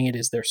way of saying it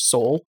is their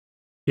soul.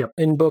 Yep.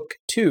 In book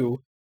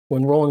 2,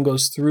 when Roland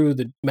goes through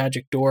the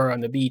magic door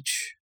on the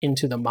beach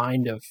into the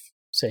mind of,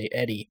 say,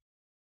 Eddie,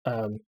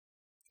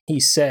 he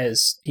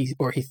says, he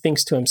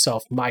thinks to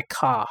himself, my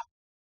Ka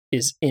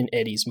is in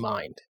Eddie's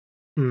mind.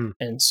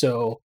 And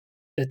so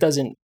it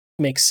doesn't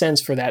make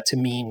sense for that to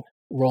mean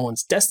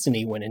Roland's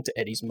destiny went into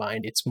Eddie's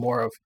mind. It's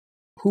more of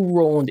who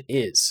Roland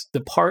is.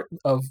 The part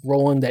of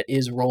Roland that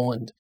is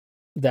Roland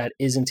that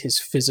isn't his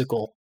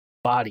physical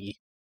body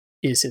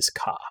is his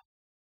Ka.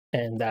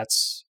 And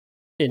that's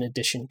in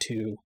addition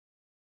to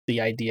the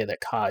idea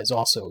that Ka is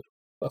also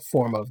a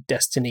form of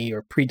destiny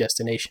or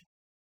predestination.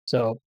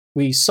 So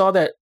we saw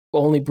that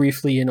only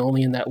briefly and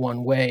only in that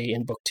one way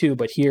in book 2,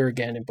 but here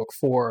again in book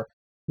 4,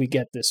 we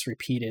get this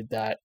repeated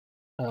that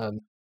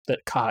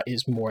Ka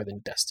is more than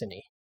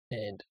destiny.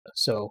 And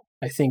so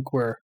I think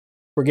we're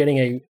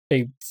getting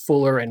a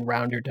fuller and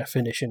rounder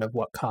definition of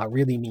what Ka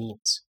really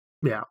means.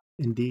 Yeah,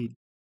 indeed.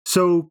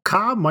 So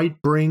Ka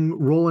might bring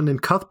Roland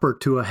and Cuthbert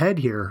to a head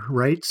here,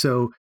 right?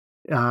 So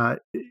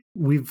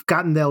We've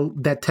gotten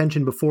that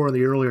tension before in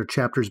the earlier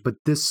chapters, but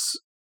this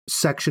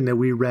section that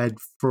we read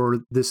for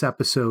this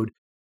episode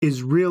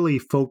is really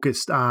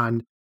focused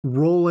on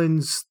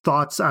Roland's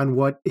thoughts on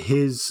what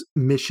his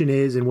mission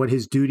is and what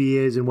his duty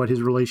is and what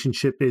his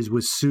relationship is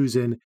with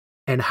Susan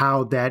and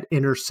how that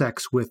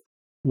intersects with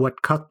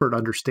what Cuthbert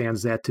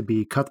understands that to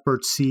be.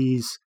 Cuthbert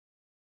sees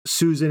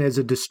Susan as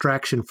a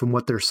distraction from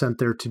what they're sent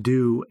there to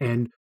do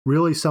and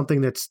really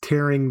something that's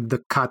tearing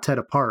the quartet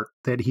apart,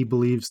 that he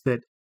believes that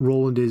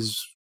Roland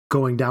is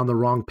going down the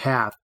wrong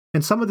path.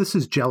 And some of this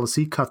is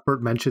jealousy.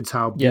 Cuthbert mentions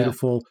how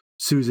beautiful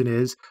Susan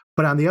is.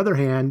 But on the other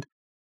hand,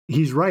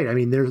 he's right. I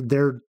mean, they're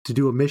there to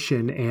do a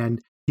mission, and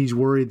he's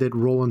worried that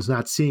Roland's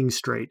not seeing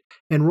straight.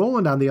 And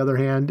Roland, on the other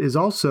hand, is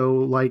also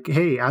like,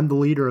 hey, I'm the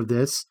leader of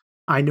this.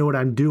 I know what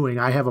I'm doing.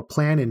 I have a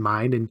plan in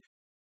mind. And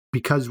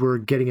because we're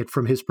getting it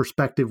from his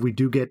perspective, we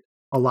do get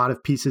a lot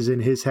of pieces in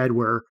his head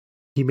where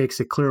he makes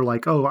it clear,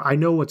 like, oh, I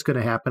know what's going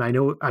to happen. I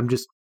know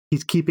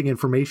he's keeping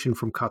information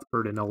from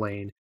Cuthbert and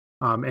Elaine.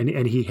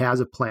 And he has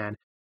a plan.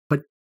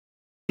 But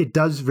it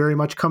does very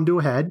much come to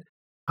a head.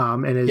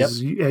 And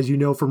as you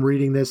know from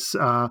reading this,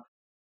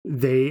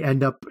 they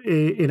end up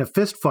in a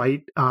fist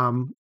fight,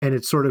 and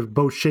it sort of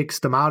both shakes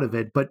them out of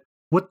it. But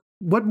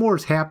what more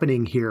is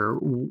happening here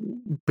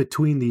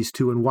between these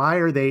two, and why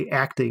are they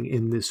acting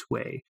in this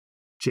way,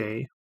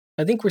 Jay?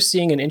 I think we're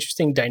seeing an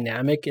interesting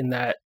dynamic in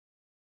that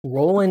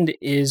Roland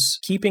is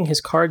keeping his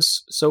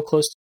cards so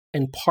close,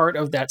 and part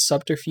of that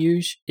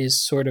subterfuge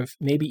is sort of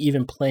maybe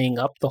even playing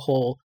up the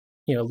whole,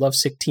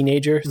 lovesick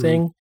teenager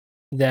thing,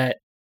 that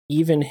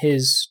even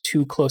his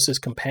two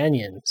closest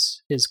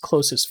companions, his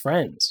closest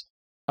friends,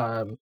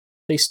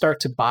 they start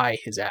to buy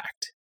his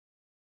act.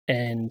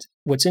 And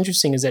what's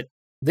interesting is that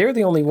they're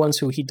the only ones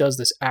who he does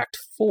this act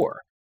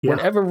for. Yeah.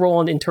 Whenever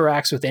Roland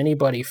interacts with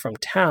anybody from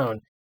town,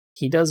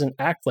 he doesn't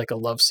act like a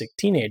lovesick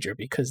teenager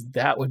because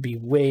that would be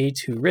way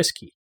too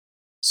risky.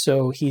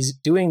 So he's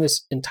doing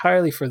this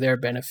entirely for their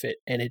benefit,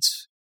 and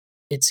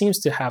it seems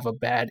to have a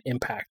bad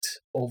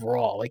impact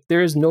overall. Like,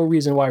 there is no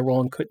reason why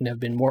Roland couldn't have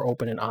been more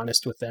open and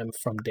honest with them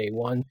from day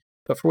one,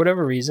 but for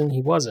whatever reason,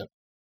 he wasn't.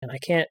 And I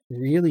can't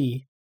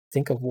really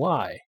think of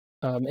why.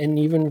 And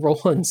even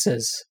Roland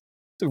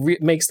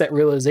makes that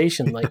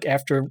realization, like,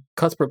 after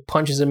Cuthbert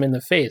punches him in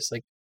the face,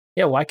 like,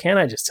 yeah, why can't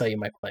I just tell you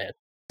my plan?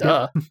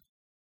 Duh.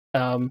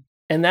 Yeah.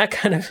 And that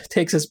kind of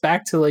takes us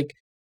back to, like,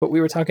 what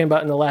we were talking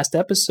about in the last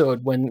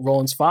episode when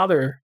Roland's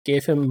father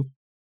gave him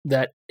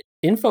that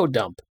info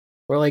dump.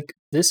 We're like,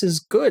 this is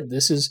good.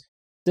 This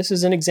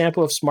is an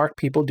example of smart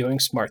people doing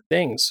smart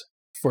things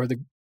for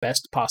the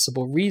best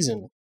possible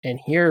reason. And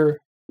here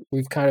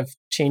we've kind of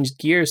changed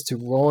gears to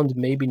Roland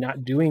maybe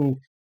not doing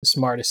the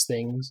smartest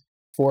things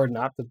for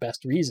not the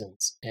best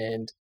reasons.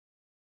 And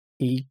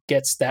he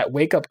gets that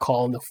wake-up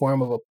call in the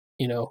form of a,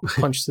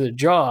 punch to the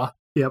jaw.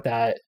 Yep.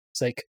 That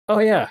it's like, oh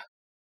yeah,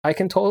 I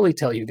can totally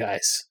tell you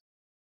guys.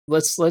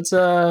 Let's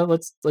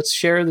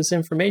share this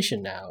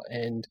information now.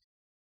 And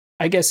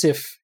I guess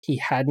if he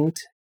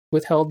hadn't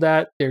withheld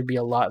that, there'd be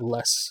a lot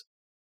less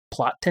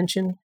plot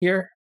tension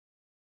here,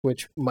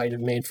 which might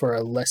have made for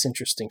a less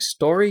interesting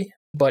story.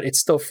 But it's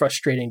still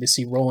frustrating to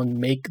see Roland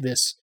make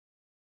this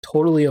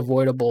totally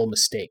avoidable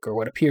mistake, or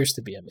what appears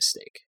to be a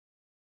mistake.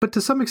 But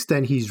to some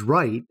extent, he's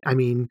right. I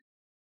mean,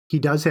 he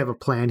does have a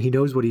plan. He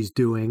knows what he's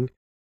doing.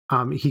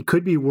 He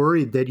could be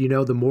worried that,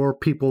 the more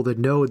people that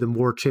know, the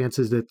more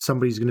chances that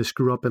somebody's going to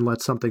screw up and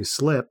let something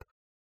slip.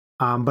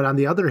 But on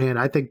the other hand,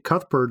 I think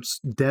Cuthbert's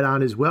dead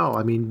on as well.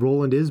 I mean,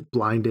 Roland is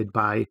blinded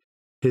by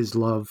his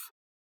love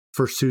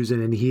for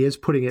Susan, and he is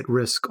putting at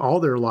risk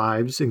all their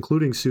lives,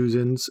 including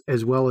Susan's,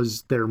 as well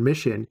as their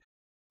mission.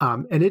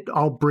 And it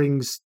all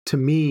brings to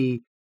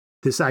me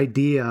this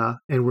idea,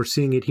 and we're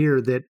seeing it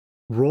here, that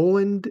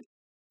Roland,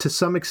 to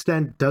some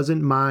extent,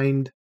 doesn't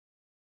mind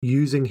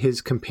using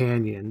his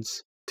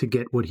companions to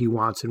get what he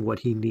wants and what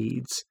he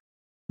needs.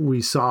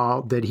 We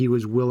saw that he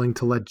was willing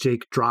to let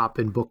Jake drop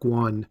in book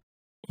 1.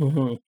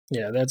 Mm-hmm.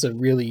 Yeah, that's a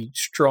really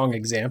strong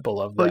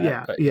example of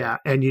that. Yeah.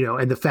 And,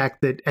 and the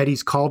fact that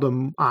Eddie's called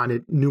him on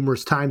it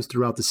numerous times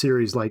throughout the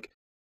series, like,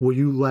 will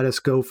you let us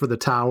go for the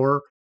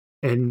tower?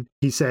 And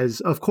he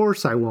says, of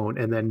course I won't.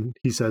 And then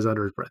he says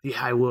under his breath,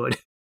 yeah, I would.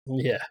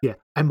 Yeah,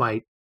 I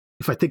might.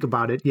 If I think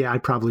about it, yeah, I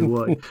probably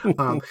would.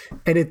 And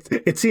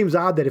it seems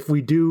odd that if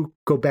we do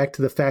go back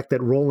to the fact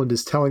that Roland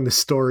is telling the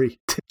story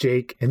to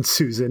Jake and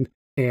Susan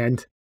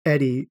and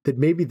Eddie, that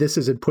maybe this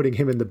isn't putting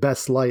him in the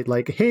best light.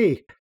 Like,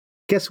 hey,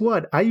 guess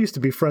what? I used to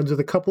be friends with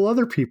a couple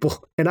other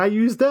people, and I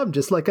used them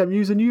just like I'm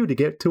using you to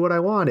get to what I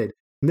wanted.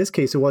 In this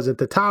case, it wasn't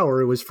the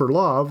tower. It was for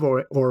love,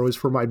 or it was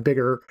for my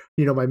bigger,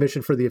 my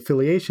mission for the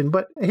affiliation.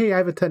 But hey, I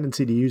have a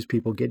tendency to use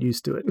people. Get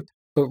used to it.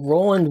 But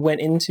Roland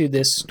went into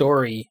this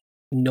story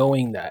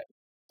knowing that.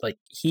 Like,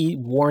 he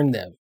warned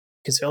them,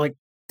 because they're like,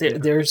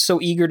 they're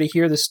so eager to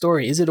hear the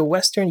story. Is it a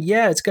Western?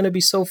 Yeah, it's going to be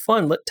so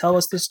fun. Tell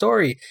us the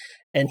story.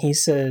 And he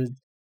said,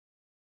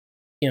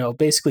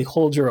 basically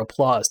hold your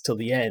applause till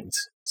the end.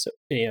 So,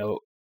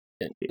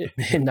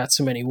 in not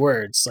so many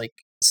words, like,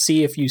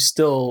 see if you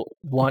still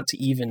want to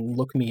even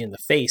look me in the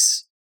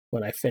face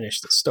when I finish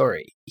the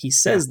story. He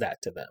says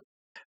that to them.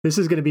 This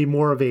is going to be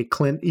more of a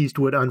Clint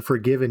Eastwood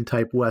Unforgiven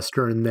type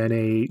Western than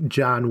a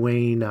John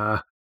Wayne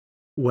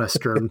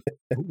Western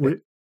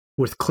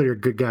with clear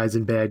good guys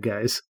and bad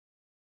guys.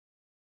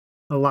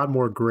 A lot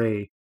more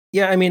gray.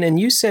 Yeah, I mean, and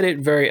you said it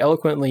very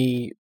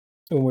eloquently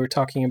when we were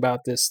talking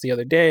about this the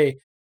other day,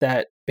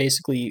 that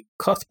basically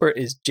Cuthbert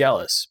is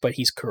jealous, but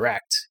he's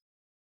correct.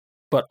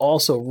 But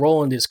also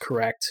Roland is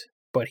correct,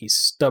 but he's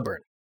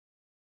stubborn.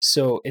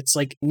 So it's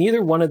like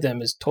neither one of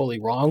them is totally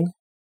wrong,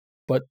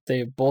 but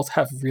they both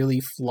have really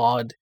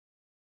flawed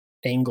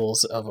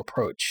angles of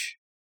approach.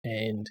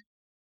 And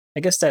I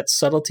guess that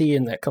subtlety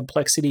and that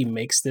complexity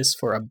makes this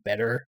for a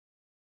better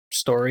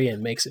story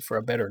and makes it for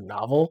a better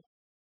novel.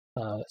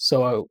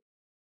 So,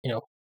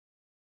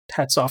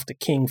 hats off to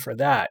King for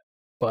that.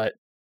 But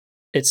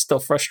it's still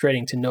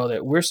frustrating to know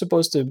that we're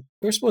supposed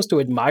to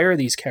admire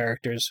these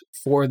characters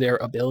for their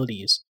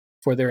abilities,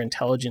 for their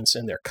intelligence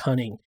and their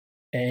cunning.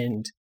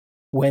 And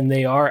when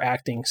they are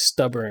acting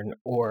stubborn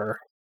or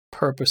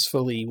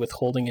purposefully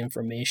withholding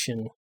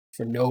information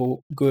for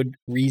no good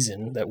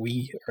reason that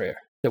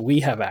we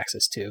have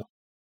access to,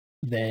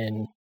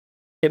 then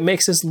it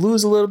makes us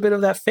lose a little bit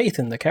of that faith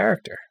in the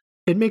character.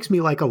 It makes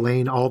me like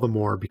Elaine all the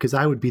more because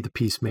I would be the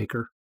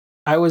peacemaker.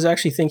 I was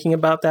actually thinking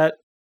about that.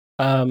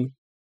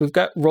 We've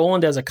got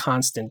Roland as a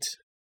constant,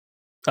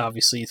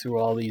 obviously, through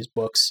all these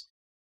books.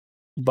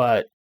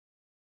 But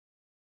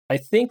I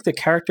think the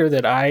character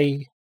that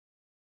I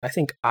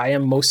think I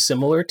am most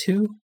similar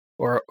to,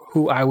 or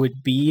who I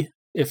would be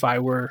if I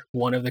were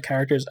one of the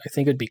characters, I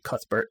think it'd be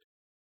Cuthbert.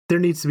 There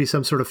needs to be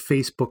some sort of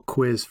Facebook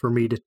quiz for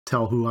me to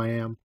tell who I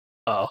am.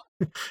 Oh,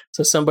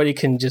 so somebody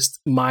can just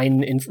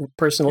mine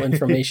personal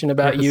information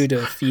about Yes. you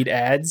to feed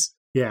ads?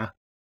 Yeah.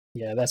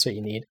 Yeah, that's what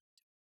you need.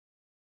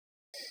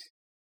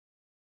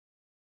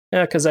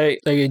 Yeah, because I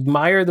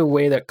admire the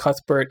way that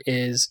Cuthbert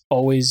is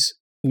always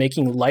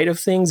making light of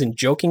things and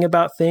joking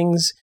about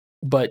things,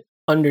 but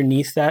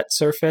underneath that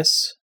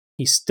surface,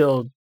 he's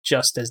still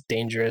just as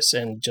dangerous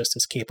and just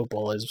as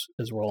capable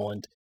as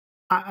Roland.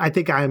 I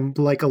think I'm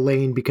like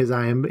Elaine because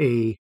I am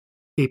a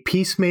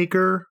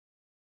peacemaker,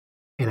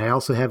 and I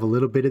also have a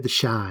little bit of the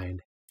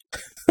shine.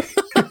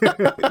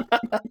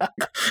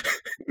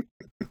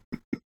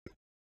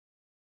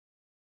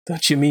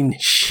 Don't you mean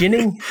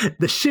shinning?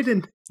 The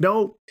shitting.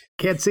 No,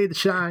 can't say the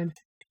shine.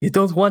 You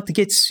don't want to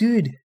get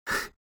sued.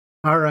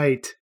 All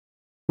right.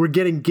 We're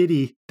getting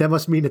giddy. That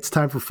must mean it's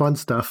time for fun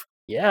stuff.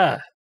 Yeah,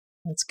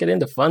 let's get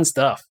into fun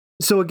stuff.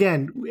 So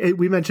again,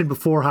 we mentioned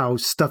before how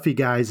Stuffy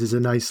Guys is a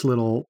nice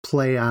little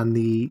play on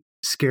the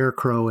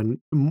Scarecrow and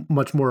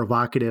much more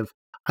evocative.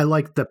 I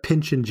like the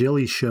Pinch and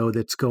Jilly show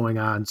that's going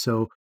on.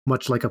 So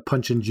much like a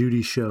Punch and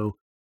Judy show,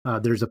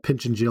 there's a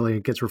Pinch and Jilly.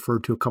 It gets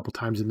referred to a couple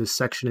times in this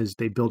section as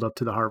they build up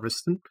to the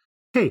harvest. And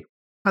hey,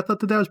 I thought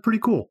that was pretty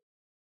cool.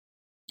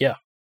 Yeah.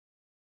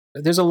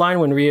 There's a line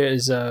when Rhea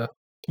is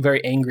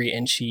very angry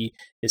and she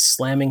is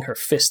slamming her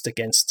fist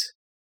against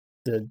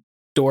the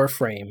door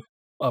frame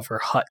of her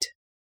hut.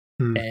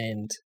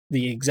 And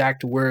the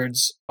exact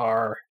words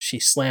are, she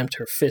slammed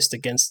her fist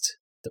against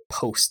the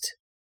post.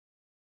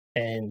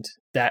 And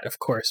that, of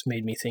course,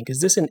 made me think, is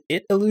this an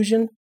It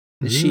illusion?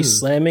 Is she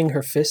slamming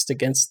her fist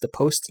against the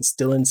post and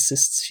still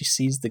insists she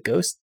sees the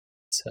ghost?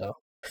 So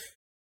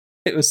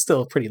it was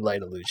still a pretty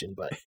light illusion,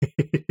 but...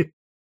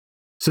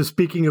 So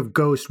speaking of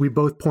ghosts, we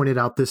both pointed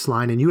out this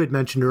line, and you had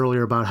mentioned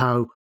earlier about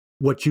how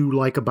what you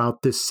like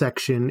about this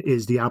section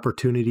is the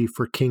opportunity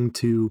for King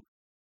to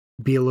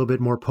be a little bit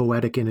more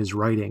poetic in his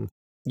writing.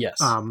 Yes.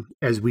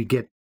 As we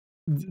get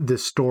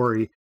this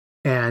story.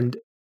 And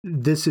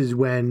this is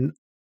when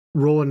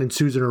Roland and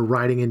Susan are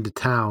riding into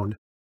town.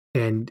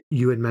 And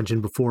you had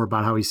mentioned before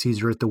about how he sees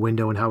her at the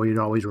window and how he'd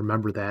always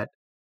remember that.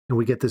 And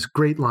we get this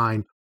great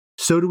line.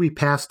 So do we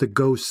pass the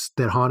ghosts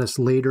that haunt us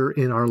later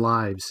in our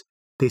lives.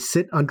 They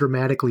sit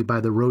undramatically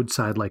by the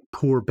roadside like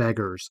poor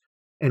beggars.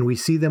 And we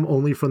see them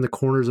only from the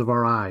corners of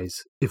our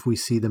eyes, if we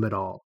see them at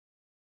all.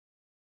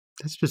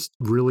 That's just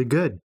really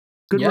good.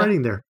 Good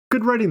writing there.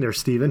 Good writing there,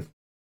 Stephen.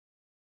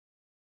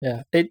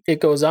 Yeah,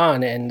 it goes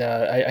on, and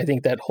I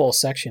think that whole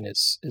section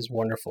is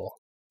wonderful.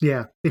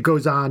 Yeah, it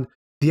goes on.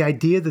 The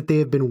idea that they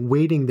have been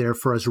waiting there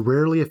for us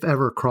rarely, if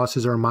ever,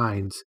 crosses our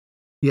minds.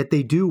 Yet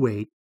they do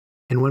wait,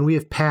 and when we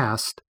have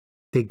passed,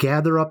 they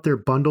gather up their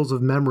bundles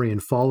of memory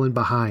and fall in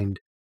behind,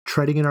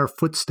 treading in our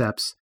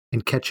footsteps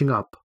and catching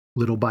up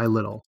little by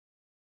little.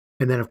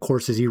 And then, of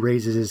course, as he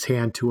raises his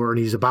hand to her, and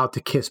he's about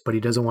to kiss, but he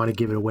doesn't want to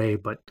give it away,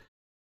 but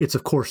it's,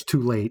 of course,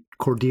 too late.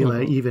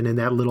 Cordelia, even in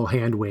that little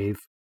hand wave,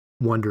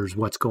 wonders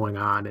what's going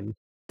on, and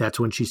that's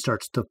when she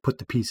starts to put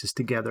the pieces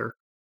together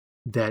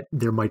that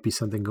there might be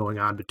something going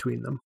on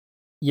between them.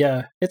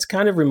 Yeah, it's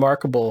kind of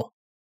remarkable,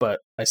 but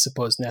I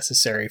suppose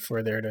necessary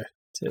for there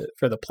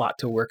for the plot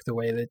to work the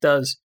way that it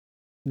does,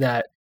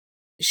 that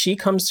she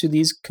comes to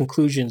these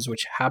conclusions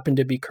which happen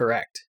to be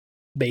correct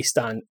based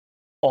on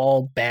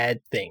all bad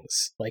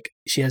things. Like,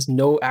 she has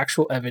no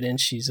actual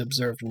evidence. She's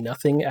observed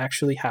nothing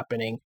actually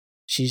happening.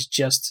 She's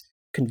just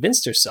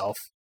convinced herself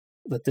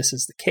that this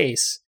is the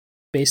case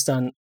based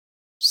on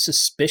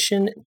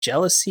suspicion,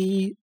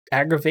 jealousy,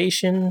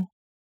 aggravation,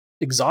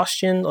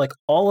 exhaustion, like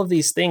all of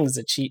these things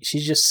that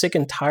she's just sick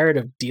and tired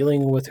of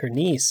dealing with her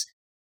niece,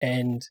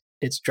 and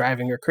it's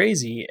driving her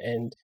crazy.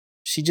 And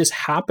she just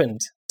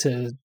happened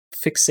to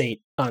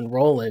fixate on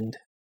Roland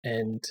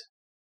and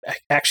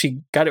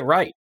actually got it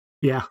right.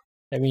 Yeah.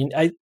 I mean,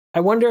 I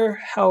wonder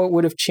how it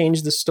would have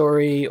changed the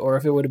story, or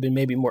if it would have been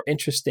maybe more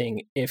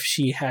interesting if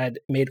she had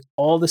made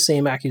all the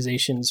same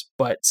accusations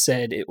but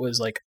said it was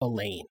like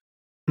Elaine.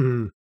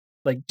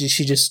 Like,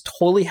 she just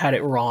totally had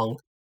it wrong,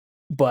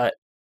 but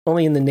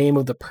only in the name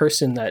of the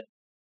person that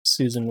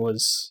Susan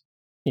was,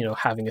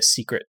 having a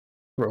secret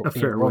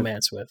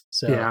romance with.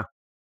 So, yeah.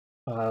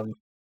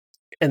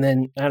 And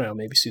then, I don't know,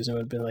 maybe Susan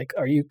would have been like,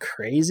 are you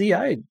crazy?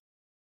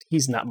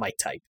 He's not my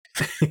type.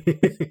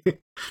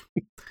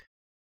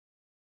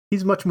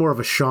 He's much more of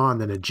a Sean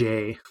than a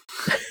Jay.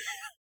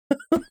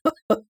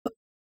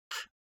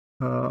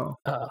 Oh.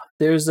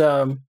 There's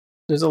a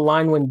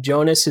line when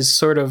Jonas is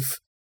sort of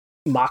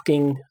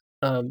mocking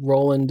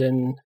Roland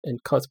and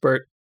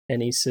Cuthbert,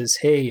 and he says,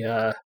 "Hey,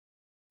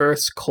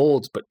 Earth's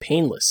cold but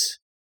painless,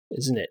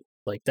 isn't it?"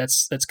 Like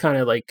that's kind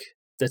of like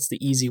that's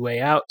the easy way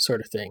out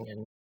sort of thing.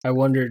 And I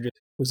wondered,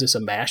 was this a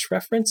MASH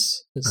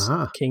reference? Is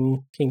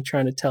King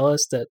trying to tell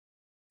us that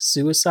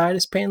suicide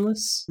is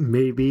painless?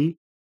 Maybe.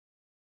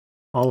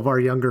 All of our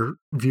younger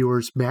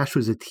viewers, MASH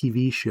was a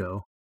TV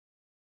show.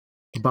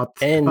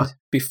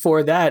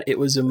 Before that, it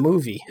was a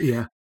movie.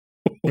 Yeah.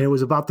 And it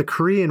was about the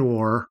Korean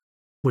War,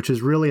 which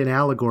is really an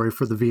allegory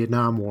for the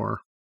Vietnam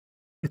War.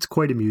 It's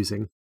quite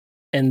amusing.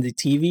 And the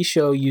TV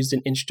show used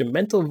an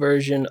instrumental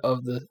version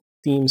of the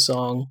theme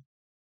song,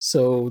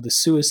 so the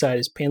suicide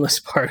is painless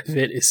part of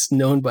it is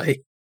known by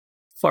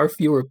far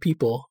fewer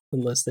people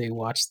unless they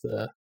watch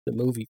the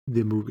movie.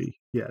 The movie,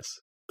 yes.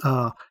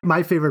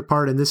 My favorite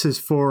part, and this is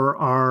for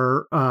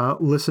our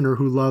listener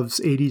who loves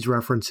 80s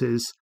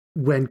references,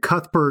 when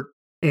Cuthbert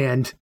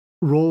and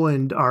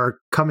Roland are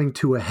coming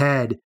to a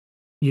head,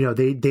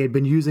 they had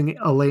been using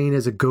Elaine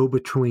as a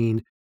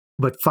go-between,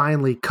 but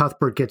finally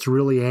Cuthbert gets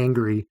really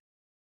angry,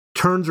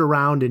 turns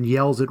around and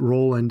yells at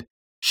Roland,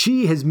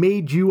 "She has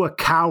made you a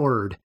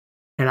coward."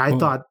 And I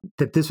thought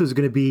that this was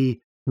going to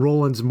be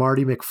Roland's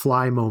Marty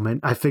McFly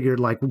moment. I figured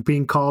like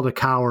being called a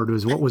coward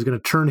was what was going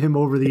to turn him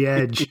over the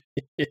edge.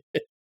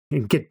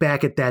 And get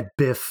back at that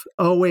Biff.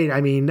 Oh, wait, I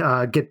mean,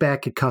 get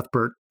back at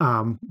Cuthbert.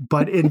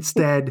 But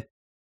instead,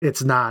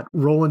 it's not.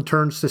 Roland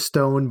turns to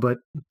stone, but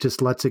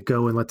just lets it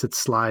go and lets it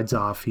slides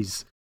off.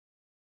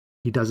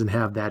 He doesn't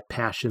have that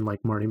passion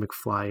like Marty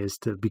McFly is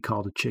to be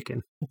called a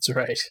chicken. That's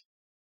right.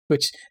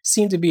 Which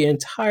seemed to be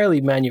entirely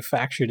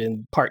manufactured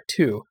in part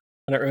 2.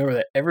 I don't remember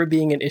that ever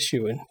being an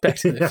issue in Back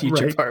to the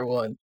Future right. part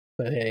 1.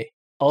 But hey,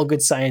 all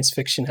good science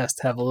fiction has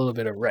to have a little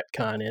bit of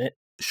retcon in it.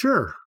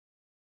 Sure.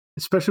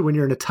 Especially when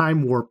you're in a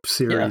time warp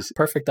series. Yeah,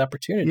 perfect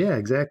opportunity. Yeah,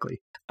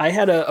 exactly. I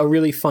had a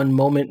really fun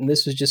moment, and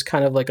this was just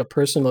kind of like a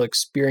personal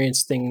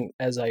experience thing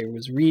as I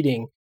was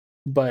reading,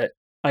 but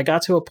I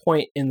got to a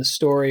point in the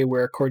story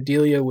where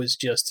Cordelia was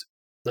just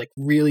like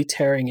really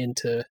tearing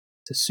into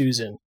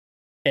Susan,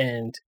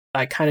 and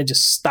I kind of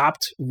just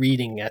stopped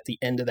reading at the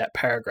end of that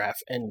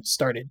paragraph and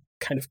started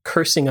kind of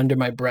cursing under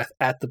my breath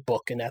at the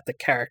book and at the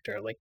character.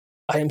 Like,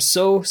 I am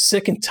so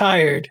sick and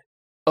tired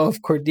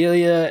of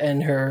Cordelia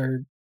and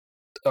her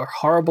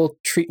horrible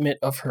treatment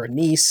of her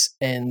niece,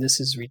 and this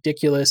is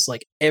ridiculous.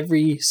 Like,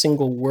 every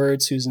single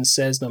word Susan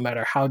says, no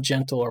matter how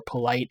gentle or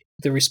polite,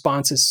 the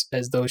response is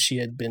as though she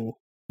had been,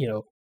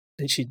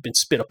 she'd been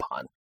spit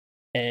upon.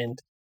 And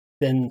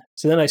then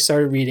I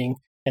started reading,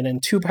 and then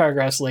 2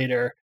 paragraphs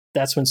later,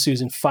 that's when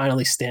Susan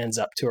finally stands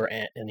up to her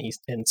aunt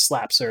and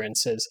slaps her and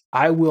says,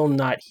 "I will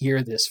not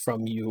hear this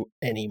from you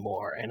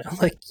anymore." And I'm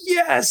like,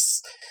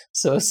 yes!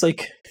 So it's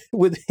like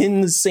within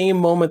the same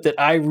moment that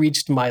I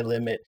reached my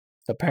limit,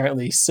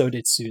 apparently so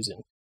did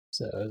Susan.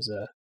 So it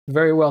was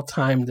very well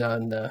timed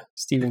on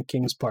Stephen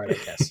King's part, I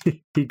guess.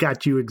 He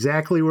got you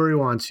exactly where he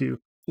wants you.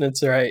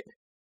 That's right.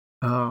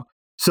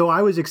 So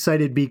I was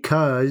excited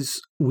because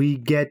we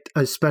get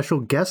a special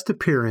guest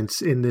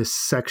appearance in this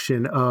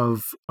section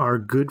of our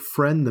good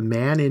friend, the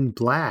Man in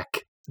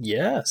Black.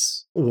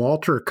 Yes.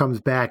 Walter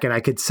comes back, and I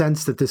could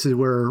sense that this is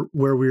where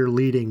we're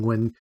leading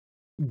when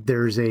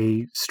there's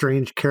a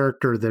strange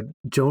character that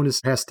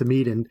Jonas has to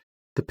meet, and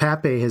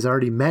DePape has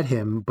already met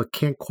him, but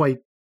can't quite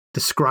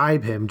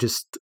describe him,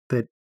 just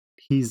that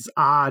he's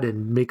odd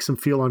and makes him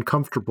feel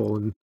uncomfortable.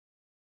 And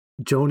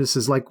Jonas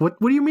is like, what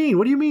do you mean?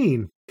 What do you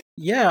mean?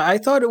 Yeah, I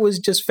thought it was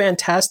just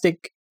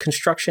fantastic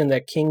construction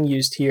that King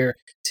used here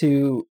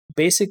to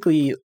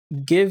basically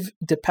give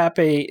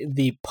DePape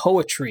the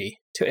poetry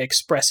to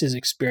express his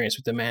experience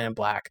with the Man in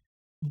Black,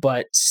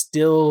 but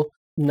still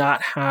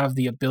not have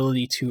the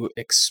ability to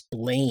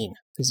explain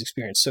his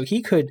experience. So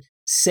he could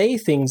say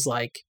things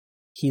like,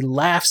 he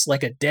laughs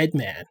like a dead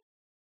man,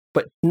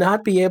 but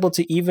not be able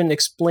to even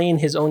explain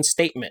his own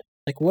statement.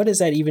 Like, what does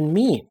that even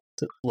mean?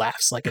 To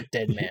laughs like a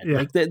dead man? Yeah.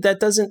 Like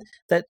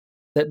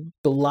that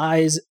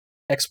belies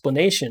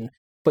explanation.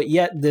 But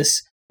yet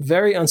this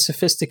very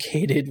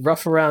unsophisticated,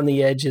 rough around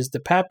the edges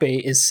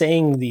DePape is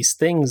saying these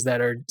things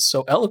that are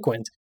so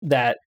eloquent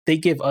that they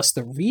give us,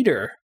 the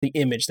reader, the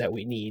image that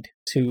we need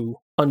to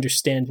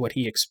understand what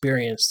he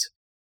experienced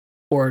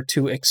or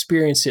to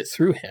experience it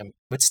through him,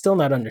 but still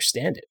not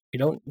understand it. We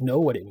don't know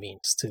what it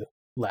means to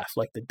laugh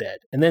like the dead.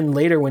 And then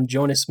later when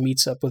Jonas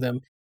meets up with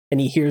him and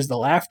he hears the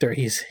laughter,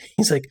 he's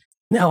like,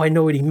 now I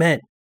know what he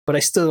meant, but I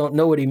still don't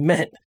know what he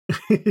meant.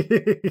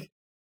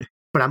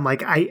 But I'm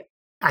like, I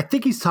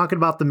think he's talking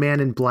about the man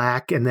in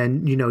black. And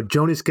then,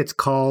 Jonas gets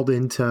called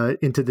into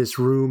this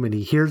room and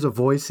he hears a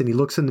voice and he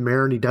looks in the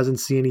mirror and he doesn't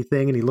see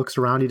anything. And he looks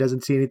around, he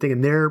doesn't see anything.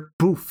 And there,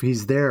 poof,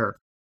 he's there.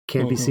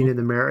 Can't be seen in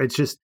the mirror. It's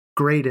just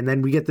great. And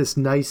then we get this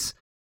nice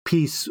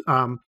piece.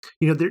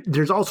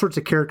 There's all sorts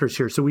of characters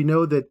here. So we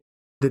know that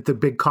the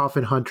big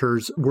coffin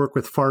hunters work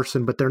with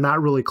Farson, but they're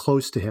not really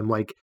close to him.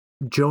 Like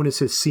Jonas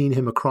has seen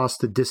him across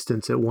the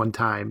distance at one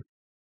time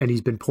and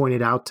he's been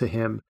pointed out to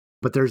him.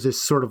 But there's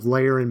this sort of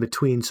layer in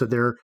between. So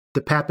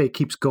DePape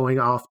keeps going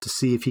off to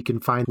see if he can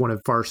find one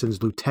of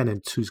Farson's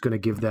lieutenants who's going to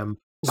give them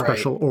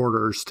special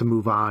orders to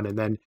move on. And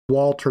then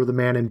Walter, the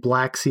man in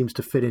black, seems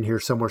to fit in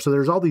here somewhere. So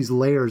there's all these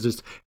layers.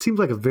 It seems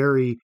like a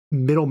very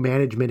middle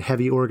management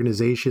heavy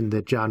organization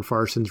that John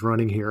Farson's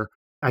running here.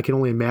 I can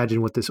only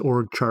imagine what this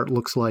org chart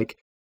looks like.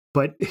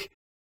 But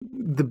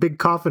the big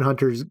coffin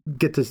hunters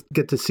get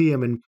to see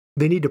him and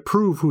they need to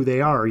prove who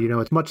they are.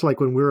 It's much like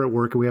when we're at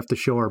work and we have to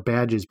show our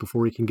badges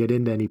before we can get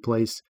into any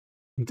place.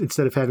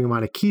 Instead of having him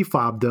on a key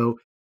fob, though,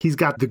 he's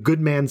got the good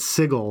man's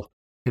sigil,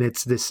 and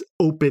it's this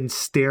open,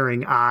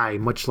 staring eye,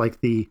 much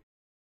like the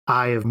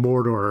Eye of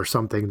Mordor or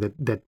something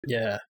that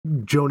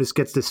Jonas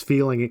gets this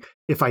feeling,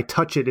 if I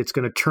touch it, it's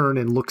going to turn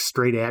and look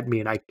straight at me,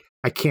 and I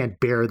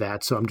can't bear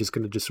that, so I'm just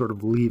going to just sort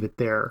of leave it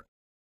there.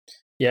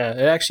 Yeah,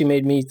 it actually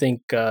made me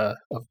think of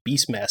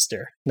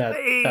Beastmaster, not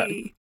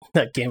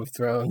Game of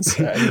Thrones.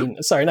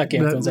 Sorry, not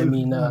Game of Thrones. I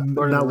mean,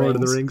 Lord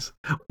of the Rings.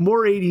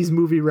 More 80s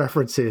movie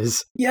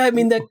references. Yeah, I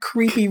mean, that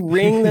creepy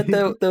ring that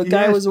the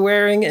guy was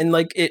wearing, and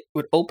like it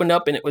would open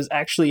up and it was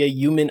actually a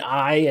human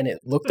eye and it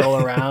looked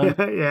all around.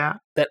 Yeah.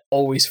 That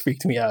always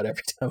freaked me out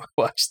every time I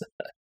watched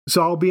that.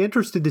 So I'll be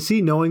interested to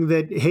see, knowing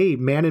that, hey,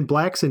 Man in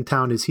Black's in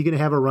town. Is he going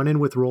to have a run-in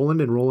with Roland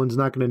and Roland's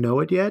not going to know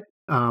it yet?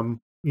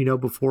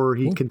 Before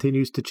he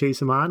continues to chase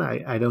him on.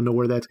 I don't know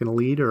where that's going to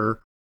lead,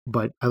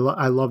 but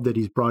I love that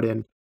he's brought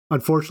in.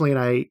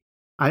 Unfortunately,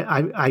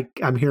 and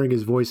I'm hearing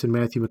his voice and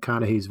Matthew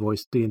McConaughey's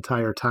voice the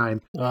entire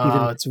time.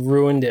 Oh, it's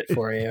ruined it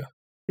for you.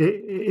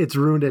 It's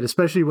ruined it,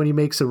 especially when he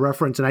makes a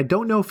reference. And I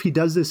don't know if he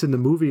does this in the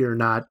movie or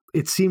not.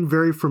 It seemed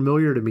very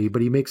familiar to me,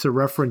 but he makes a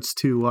reference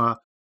to,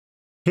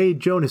 hey,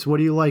 Jonas, what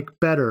do you like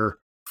better,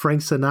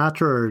 Frank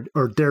Sinatra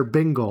or Der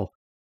Bingle?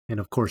 And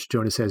of course,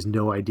 Jonas has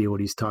no idea what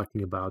he's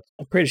talking about.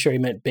 I'm pretty sure he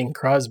meant Bing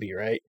Crosby,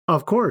 right?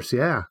 Of course,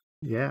 yeah.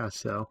 Yeah,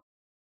 so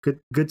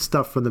good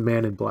stuff from the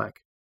Man in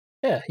Black.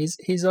 Yeah,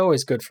 he's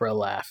always good for a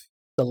laugh.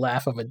 The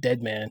laugh of a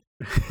dead man.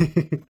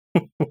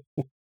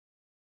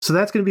 So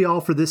that's going to be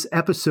all for this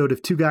episode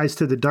of Two Guys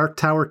to the Dark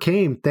Tower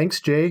came. Thanks,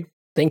 Jay.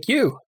 Thank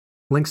you.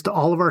 Links to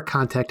all of our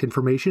contact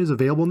information is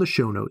available in the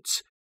show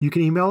notes. You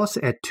can email us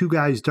at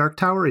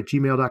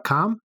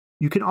twoguysdarktower@gmail.com.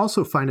 You can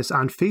also find us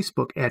on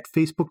Facebook at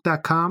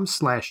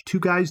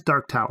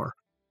facebook.com/twoguysdarktower.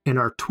 And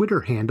our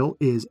Twitter handle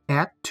is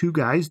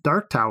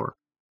 @twoguysdarktower.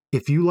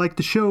 If you like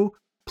the show,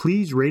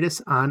 please rate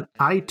us on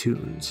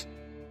iTunes.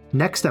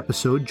 Next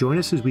episode, join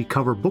us as we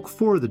cover Book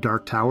 4 of the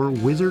Dark Tower,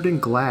 Wizard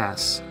and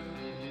Glass.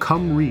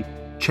 Come Reap,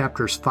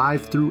 chapters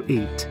 5 through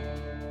 8.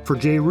 For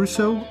Jay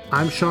Russo,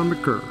 I'm Sean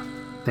McGurr.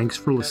 Thanks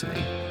for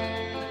listening.